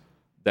guys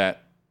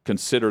that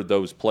consider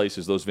those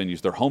places, those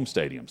venues, their home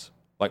stadiums,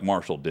 like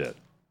Marshall did.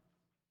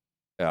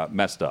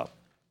 Messed up.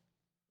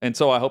 And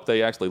so I hope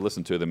they actually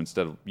listen to them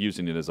instead of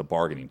using it as a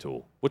bargaining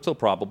tool, which they'll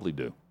probably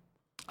do.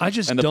 And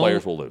the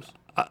players will lose.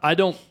 I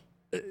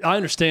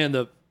understand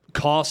the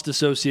cost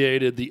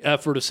associated, the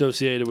effort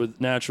associated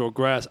with natural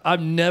grass.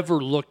 I've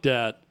never looked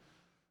at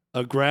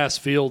a grass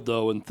field,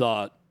 though, and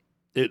thought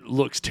it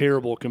looks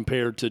terrible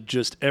compared to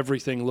just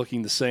everything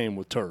looking the same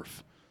with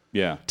turf.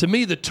 Yeah. To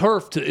me, the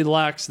turf, it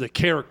lacks the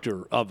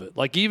character of it.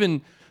 Like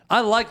I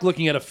like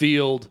looking at a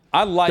field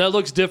that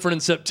looks different in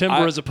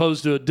September as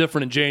opposed to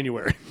different in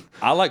January.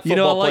 I like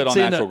football played on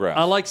natural grass.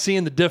 I like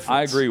seeing the difference.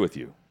 I agree with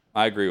you.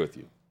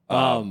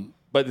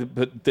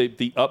 But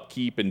the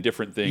upkeep and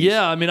different things.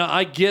 Yeah, I mean,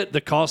 I get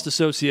the cost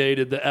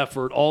associated, the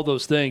effort, all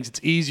those things. It's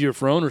easier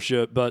for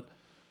ownership, but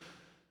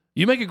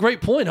you make a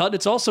great point, Hutton.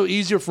 It's also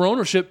easier for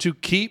ownership to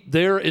keep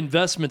their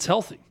investments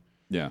healthy.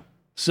 Yeah.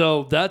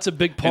 So that's a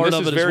big part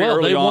of it as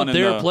well. They want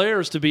their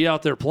players to be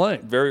out there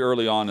playing. Very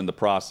early on in the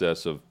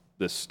process of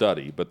this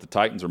study, but the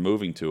Titans are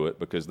moving to it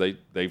because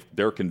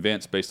they're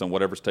convinced based on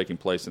whatever's taking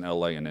place in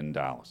LA and in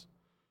Dallas.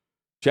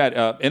 Chad,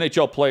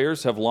 NHL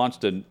players have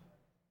launched an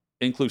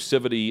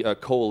inclusivity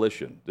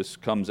coalition. This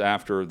comes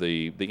after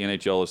the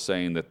NHL is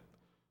saying that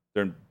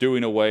they're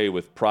doing away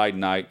with Pride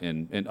Night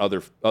and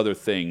other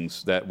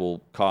things that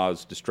will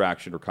cause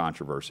distraction or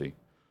controversy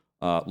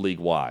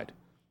league-wide.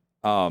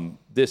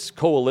 This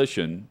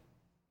coalition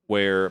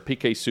where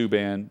PK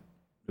Subban,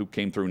 who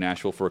came through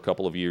Nashville for a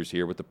couple of years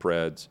here with the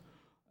Preds,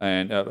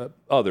 and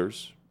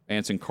others,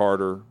 Anson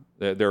Carter,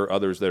 there are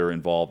others that are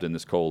involved in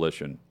this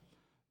coalition.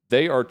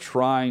 They are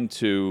trying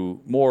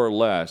to more or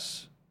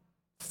less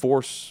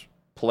force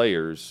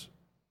players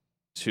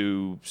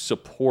to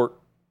support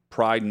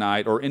Pride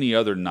Night or any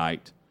other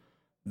night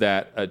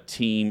that a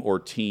team or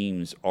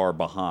teams are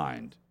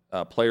behind.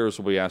 Players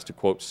will be asked to,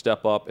 quote,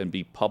 step up and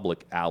be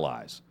public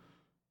allies,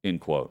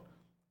 end quote.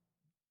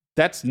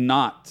 That's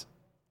not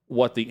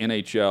what the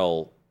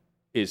NHL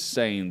is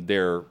saying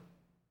they're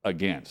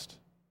against.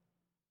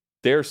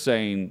 They're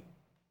saying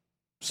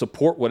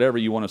support whatever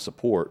you want to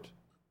support,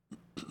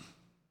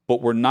 but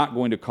we're not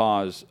going to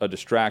cause a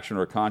distraction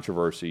or a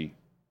controversy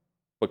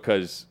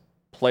because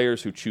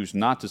players who choose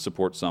not to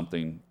support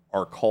something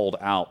are called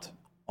out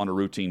on a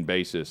routine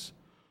basis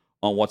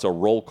on what's a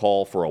roll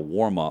call for a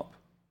warm-up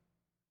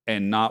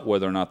and not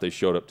whether or not they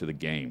showed up to the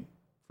game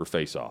for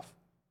face-off,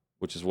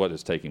 which is what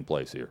is taking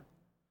place here.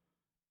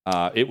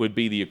 It would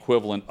be the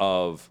equivalent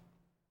of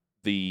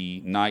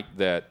the night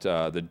that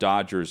the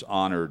Dodgers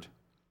honored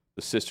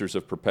the Sisters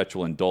of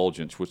Perpetual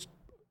Indulgence, which,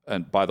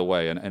 and by the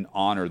way, an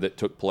honor that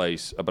took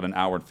place about an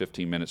hour and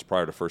 15 minutes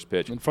prior to first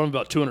pitch. In front of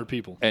about 200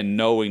 people. And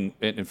knowing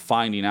and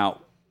finding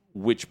out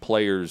which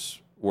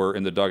players were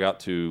in the dugout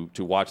to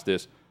watch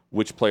this,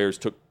 which players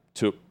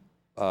took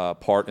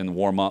part in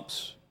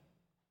warm-ups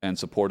and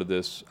supported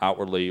this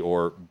outwardly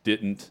or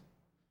didn't.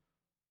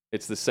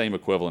 It's the same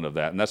equivalent of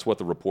that, and that's what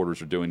the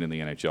reporters are doing in the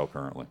NHL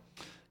currently.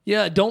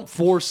 Yeah, don't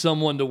force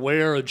someone to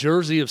wear a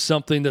jersey of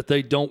something that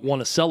they don't want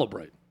to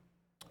celebrate.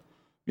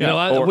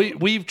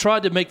 We've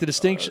tried to make the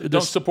distinction.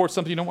 Don't support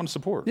something you don't want to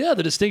support. Yeah,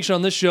 the distinction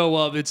on this show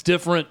of it's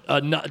different.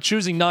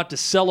 Choosing not to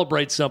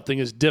celebrate something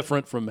is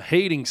different from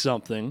hating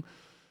something.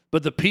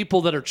 But the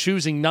people that are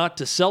choosing not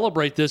to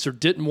celebrate this or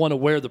didn't want to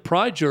wear the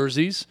Pride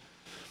jerseys,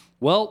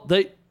 well,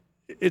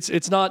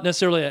 it's not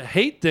necessarily a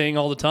hate thing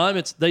all the time.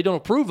 It's they don't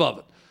approve of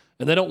it,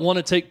 and they don't want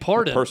to take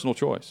part in it. Personal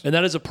choice. And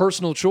that is a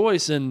personal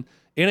choice. And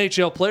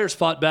NHL players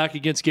fought back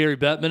against Gary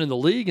Bettman in the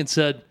league and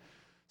said,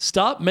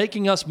 stop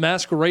making us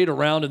masquerade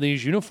around in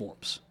these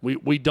uniforms.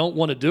 We don't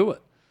want to do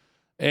it.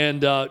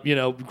 And,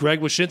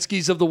 Greg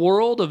Wyshynski's of the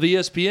world of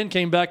ESPN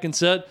came back and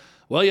said,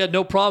 well, you had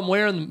no problem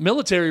wearing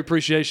military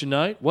appreciation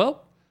night.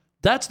 Well,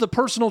 that's the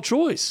personal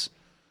choice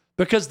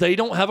because they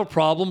don't have a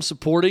problem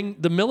supporting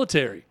the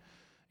military.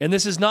 And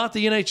this is not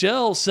the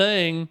NHL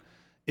saying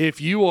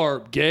if you are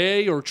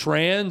gay or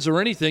trans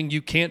or anything,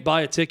 you can't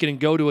buy a ticket and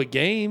go to a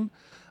game.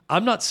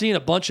 I'm not seeing a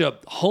bunch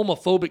of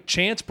homophobic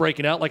chants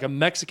breaking out like a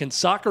Mexican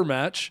soccer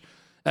match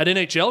at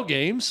NHL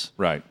games.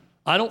 Right.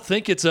 I don't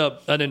think it's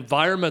an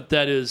environment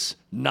that is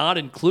not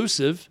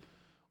inclusive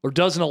or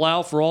doesn't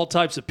allow for all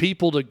types of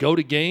people to go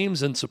to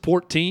games and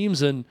support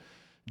teams and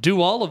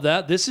do all of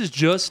that. This is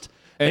just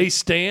a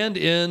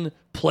stand-in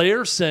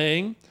player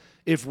saying,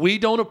 if we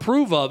don't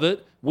approve of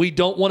it, we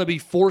don't want to be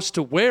forced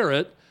to wear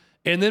it.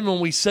 And then when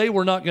we say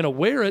we're not going to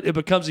wear it, it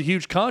becomes a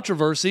huge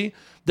controversy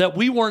that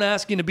we weren't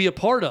asking to be a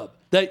part of,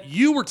 that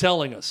you were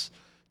telling us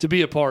to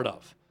be a part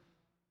of.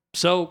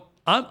 So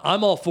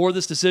I'm all for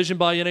this decision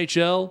by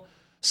NHL.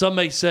 Some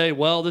may say,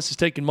 well, this is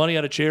taking money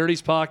out of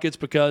charities' pockets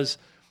because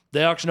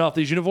they auction off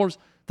these uniforms.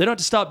 They don't have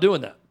to stop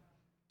doing that.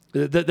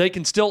 They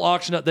can still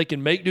auction up. They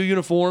can make new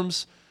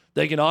uniforms.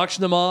 They can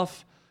auction them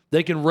off.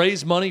 They can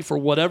raise money for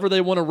whatever they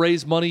want to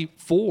raise money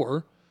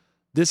for.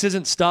 This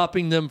isn't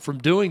stopping them from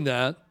doing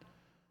that.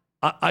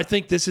 I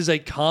think this is a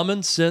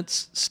common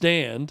sense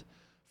stand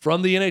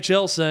from the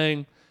NHL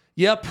saying,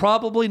 yeah,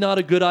 probably not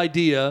a good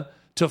idea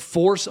to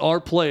force our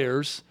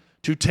players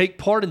to take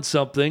part in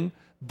something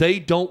they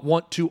don't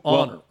want to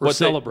honor or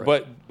celebrate.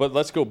 But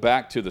let's go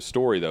back to the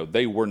story, though.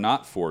 They were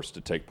not forced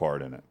to take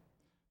part in it.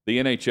 The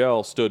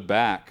NHL stood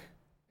back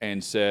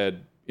and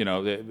said,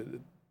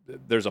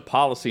 there's a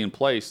policy in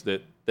place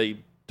that they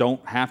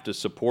don't have to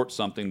support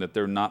something that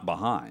they're not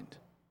behind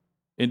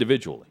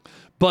individually.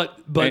 But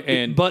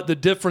the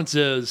difference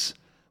is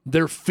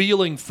they're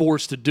feeling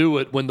forced to do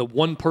it when the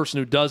one person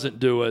who doesn't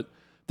do it,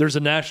 there's a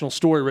national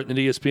story written at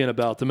ESPN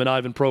about them and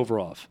Ivan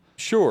Provorov.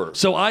 Sure.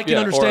 So I can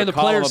understand the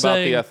player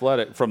saying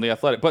from the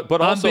Athletic, but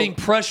also I'm being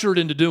pressured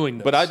into doing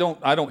this. But I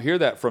don't hear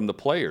that from the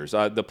players.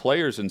 The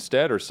players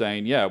instead are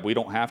saying, yeah, we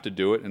don't have to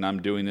do it, and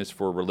I'm doing this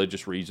for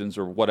religious reasons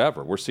or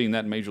whatever. We're seeing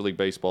that in Major League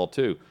Baseball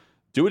too.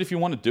 Do it if you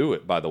want to do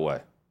it. By the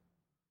way,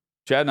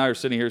 Chad and I are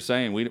sitting here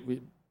saying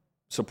we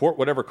support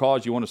whatever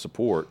cause you want to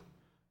support,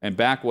 and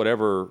back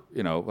whatever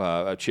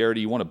a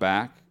charity you want to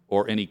back,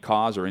 or any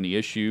cause or any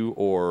issue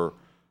or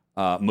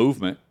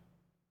movement.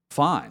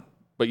 Fine.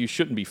 But you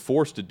shouldn't be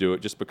forced to do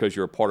it just because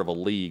you're a part of a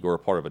league or a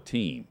part of a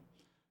team.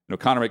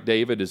 Connor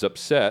McDavid is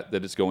upset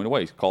that it's going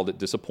away. He's called it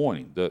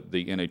disappointing, the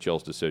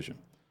NHL's decision.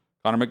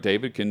 Connor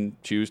McDavid can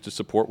choose to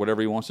support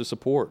whatever he wants to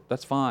support.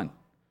 That's fine.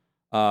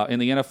 In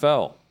the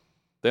NFL,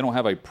 they don't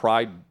have a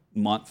Pride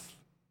Month,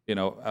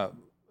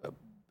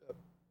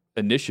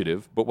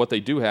 initiative, but what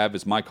they do have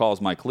is My Cause,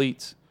 My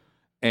Cleats,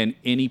 and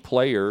any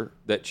player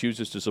that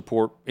chooses to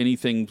support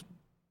anything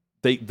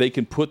they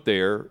can put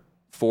there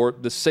for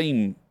the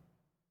same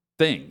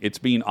thing. It's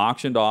being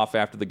auctioned off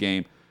after the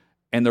game,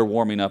 and they're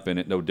warming up in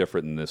it, no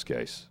different in this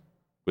case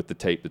with the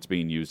tape that's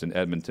being used in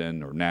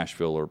Edmonton or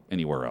Nashville or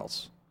anywhere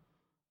else.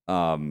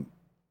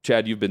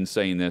 Chad, you've been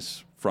saying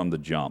this from the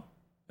jump,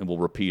 and we'll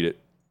repeat it,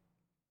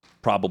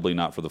 probably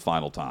not for the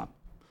final time.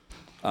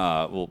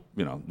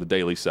 The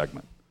daily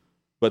segment.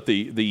 But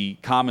the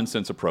common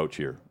sense approach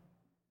here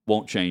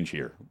won't change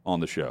here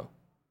on the show.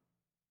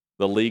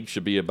 The league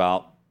should be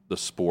about the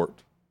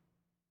sport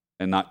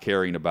and not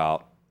caring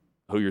about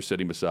who you're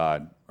sitting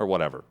beside or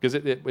whatever, because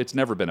it's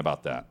never been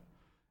about that.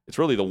 It's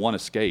really the one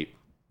escape.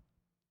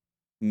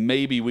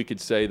 Maybe we could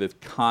say that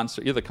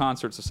the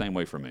concert's the same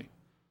way for me.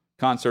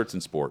 Concerts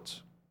and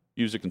sports,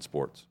 music and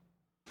sports.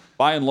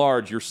 By and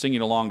large, you're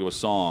singing along to a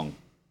song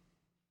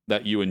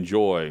that you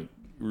enjoy,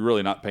 you're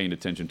really not paying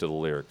attention to the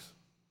lyrics.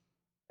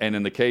 And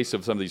in the case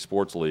of some of these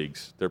sports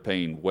leagues, they're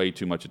paying way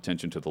too much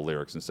attention to the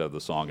lyrics instead of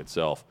the song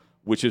itself,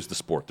 which is the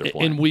sport they're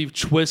playing. And we've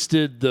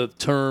twisted the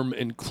term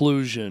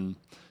inclusion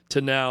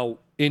to now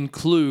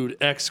include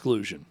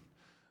exclusion.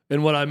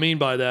 And what I mean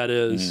by that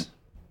is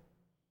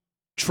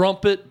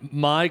trumpet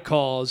my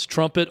cause,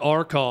 trumpet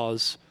our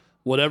cause,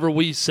 whatever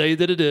we say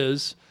that it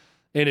is.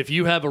 And if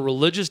you have a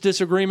religious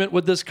disagreement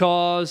with this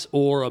cause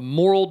or a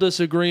moral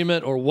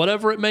disagreement or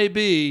whatever it may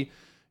be,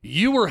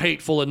 you are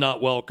hateful and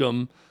not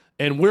welcome,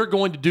 and we're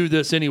going to do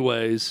this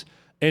anyways.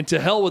 And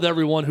to hell with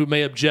everyone who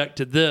may object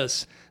to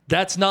this.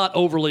 That's not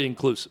overly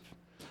inclusive.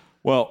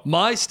 Well,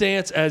 my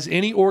stance as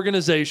any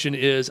organization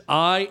is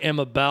I am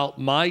about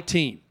my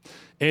team.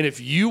 And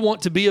if you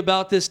want to be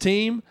about this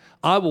team,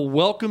 I will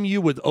welcome you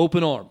with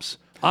open arms.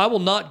 I will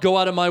not go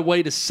out of my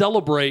way to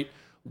celebrate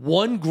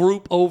one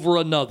group over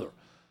another.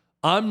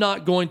 I'm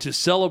not going to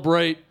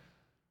celebrate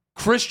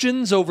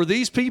Christians over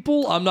these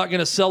people. I'm not going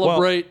to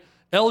celebrate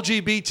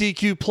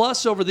LGBTQ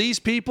plus over these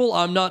people.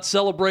 I'm not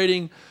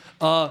celebrating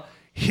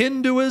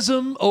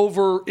Hinduism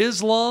over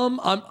Islam.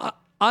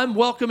 I'm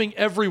welcoming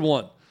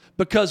everyone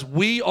because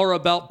we are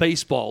about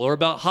baseball or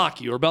about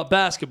hockey or about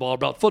basketball or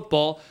about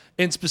football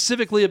and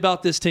specifically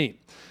about this team.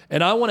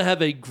 And I want to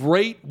have a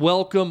great,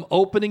 welcome,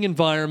 opening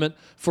environment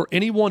for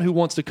anyone who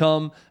wants to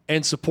come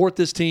and support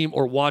this team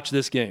or watch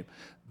this game.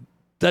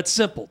 That's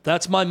simple.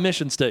 That's my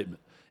mission statement.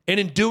 And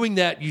in doing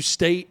that, you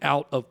stay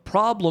out of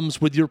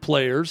problems with your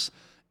players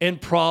and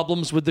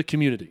problems with the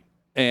community.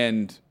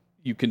 And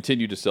you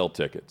continue to sell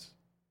tickets.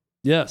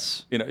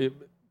 Yes.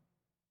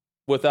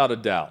 Without a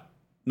doubt,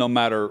 no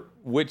matter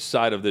which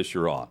side of this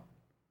you're on,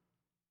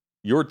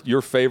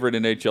 your favorite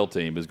NHL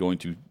team is going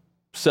to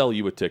sell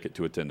you a ticket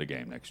to attend a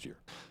game next year.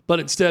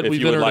 But instead, if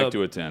you would like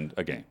to attend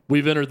a game.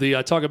 We've entered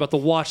I talk about the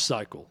wash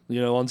cycle,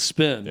 on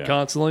spin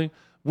constantly.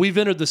 We've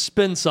entered the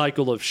spin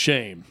cycle of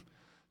shame.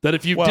 That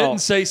if you didn't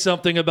say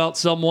something about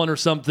someone or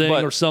something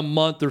or some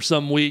month or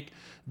some week,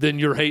 then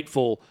you're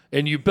hateful,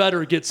 and you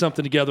better get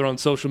something together on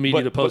social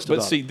media to post about it.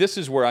 But see, this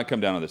is where I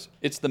come down on this.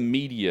 It's the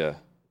media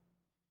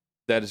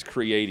that is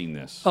creating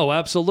this. Oh,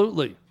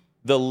 absolutely.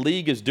 The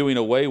league is doing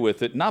away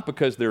with it, not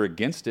because they're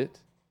against it,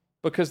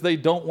 because they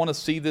don't want to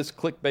see this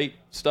clickbait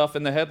stuff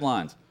in the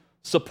headlines.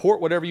 Support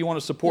whatever you want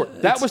to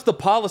support. That was the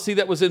policy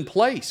that was in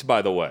place,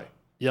 by the way.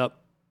 Yep.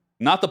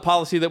 Not the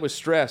policy that was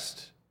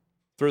stressed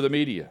through the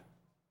media.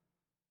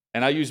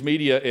 And I use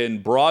media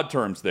in broad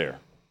terms there.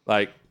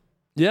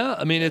 Yeah,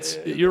 I mean,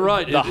 you're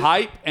right. The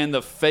hype and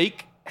the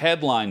fake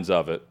headlines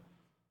of it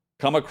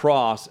come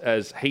across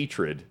as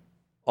hatred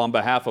on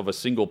behalf of a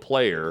single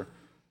player,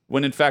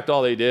 when in fact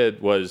all they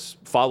did was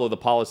follow the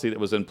policy that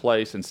was in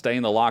place and stay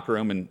in the locker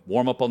room and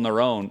warm up on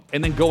their own,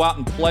 and then go out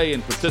and play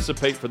and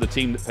participate for the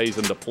team that pays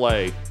them to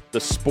play the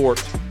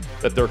sport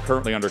that they're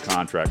currently under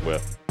contract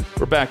with.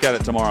 We're back at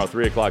it tomorrow,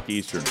 3 o'clock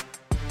Eastern,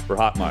 for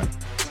Hot Mic.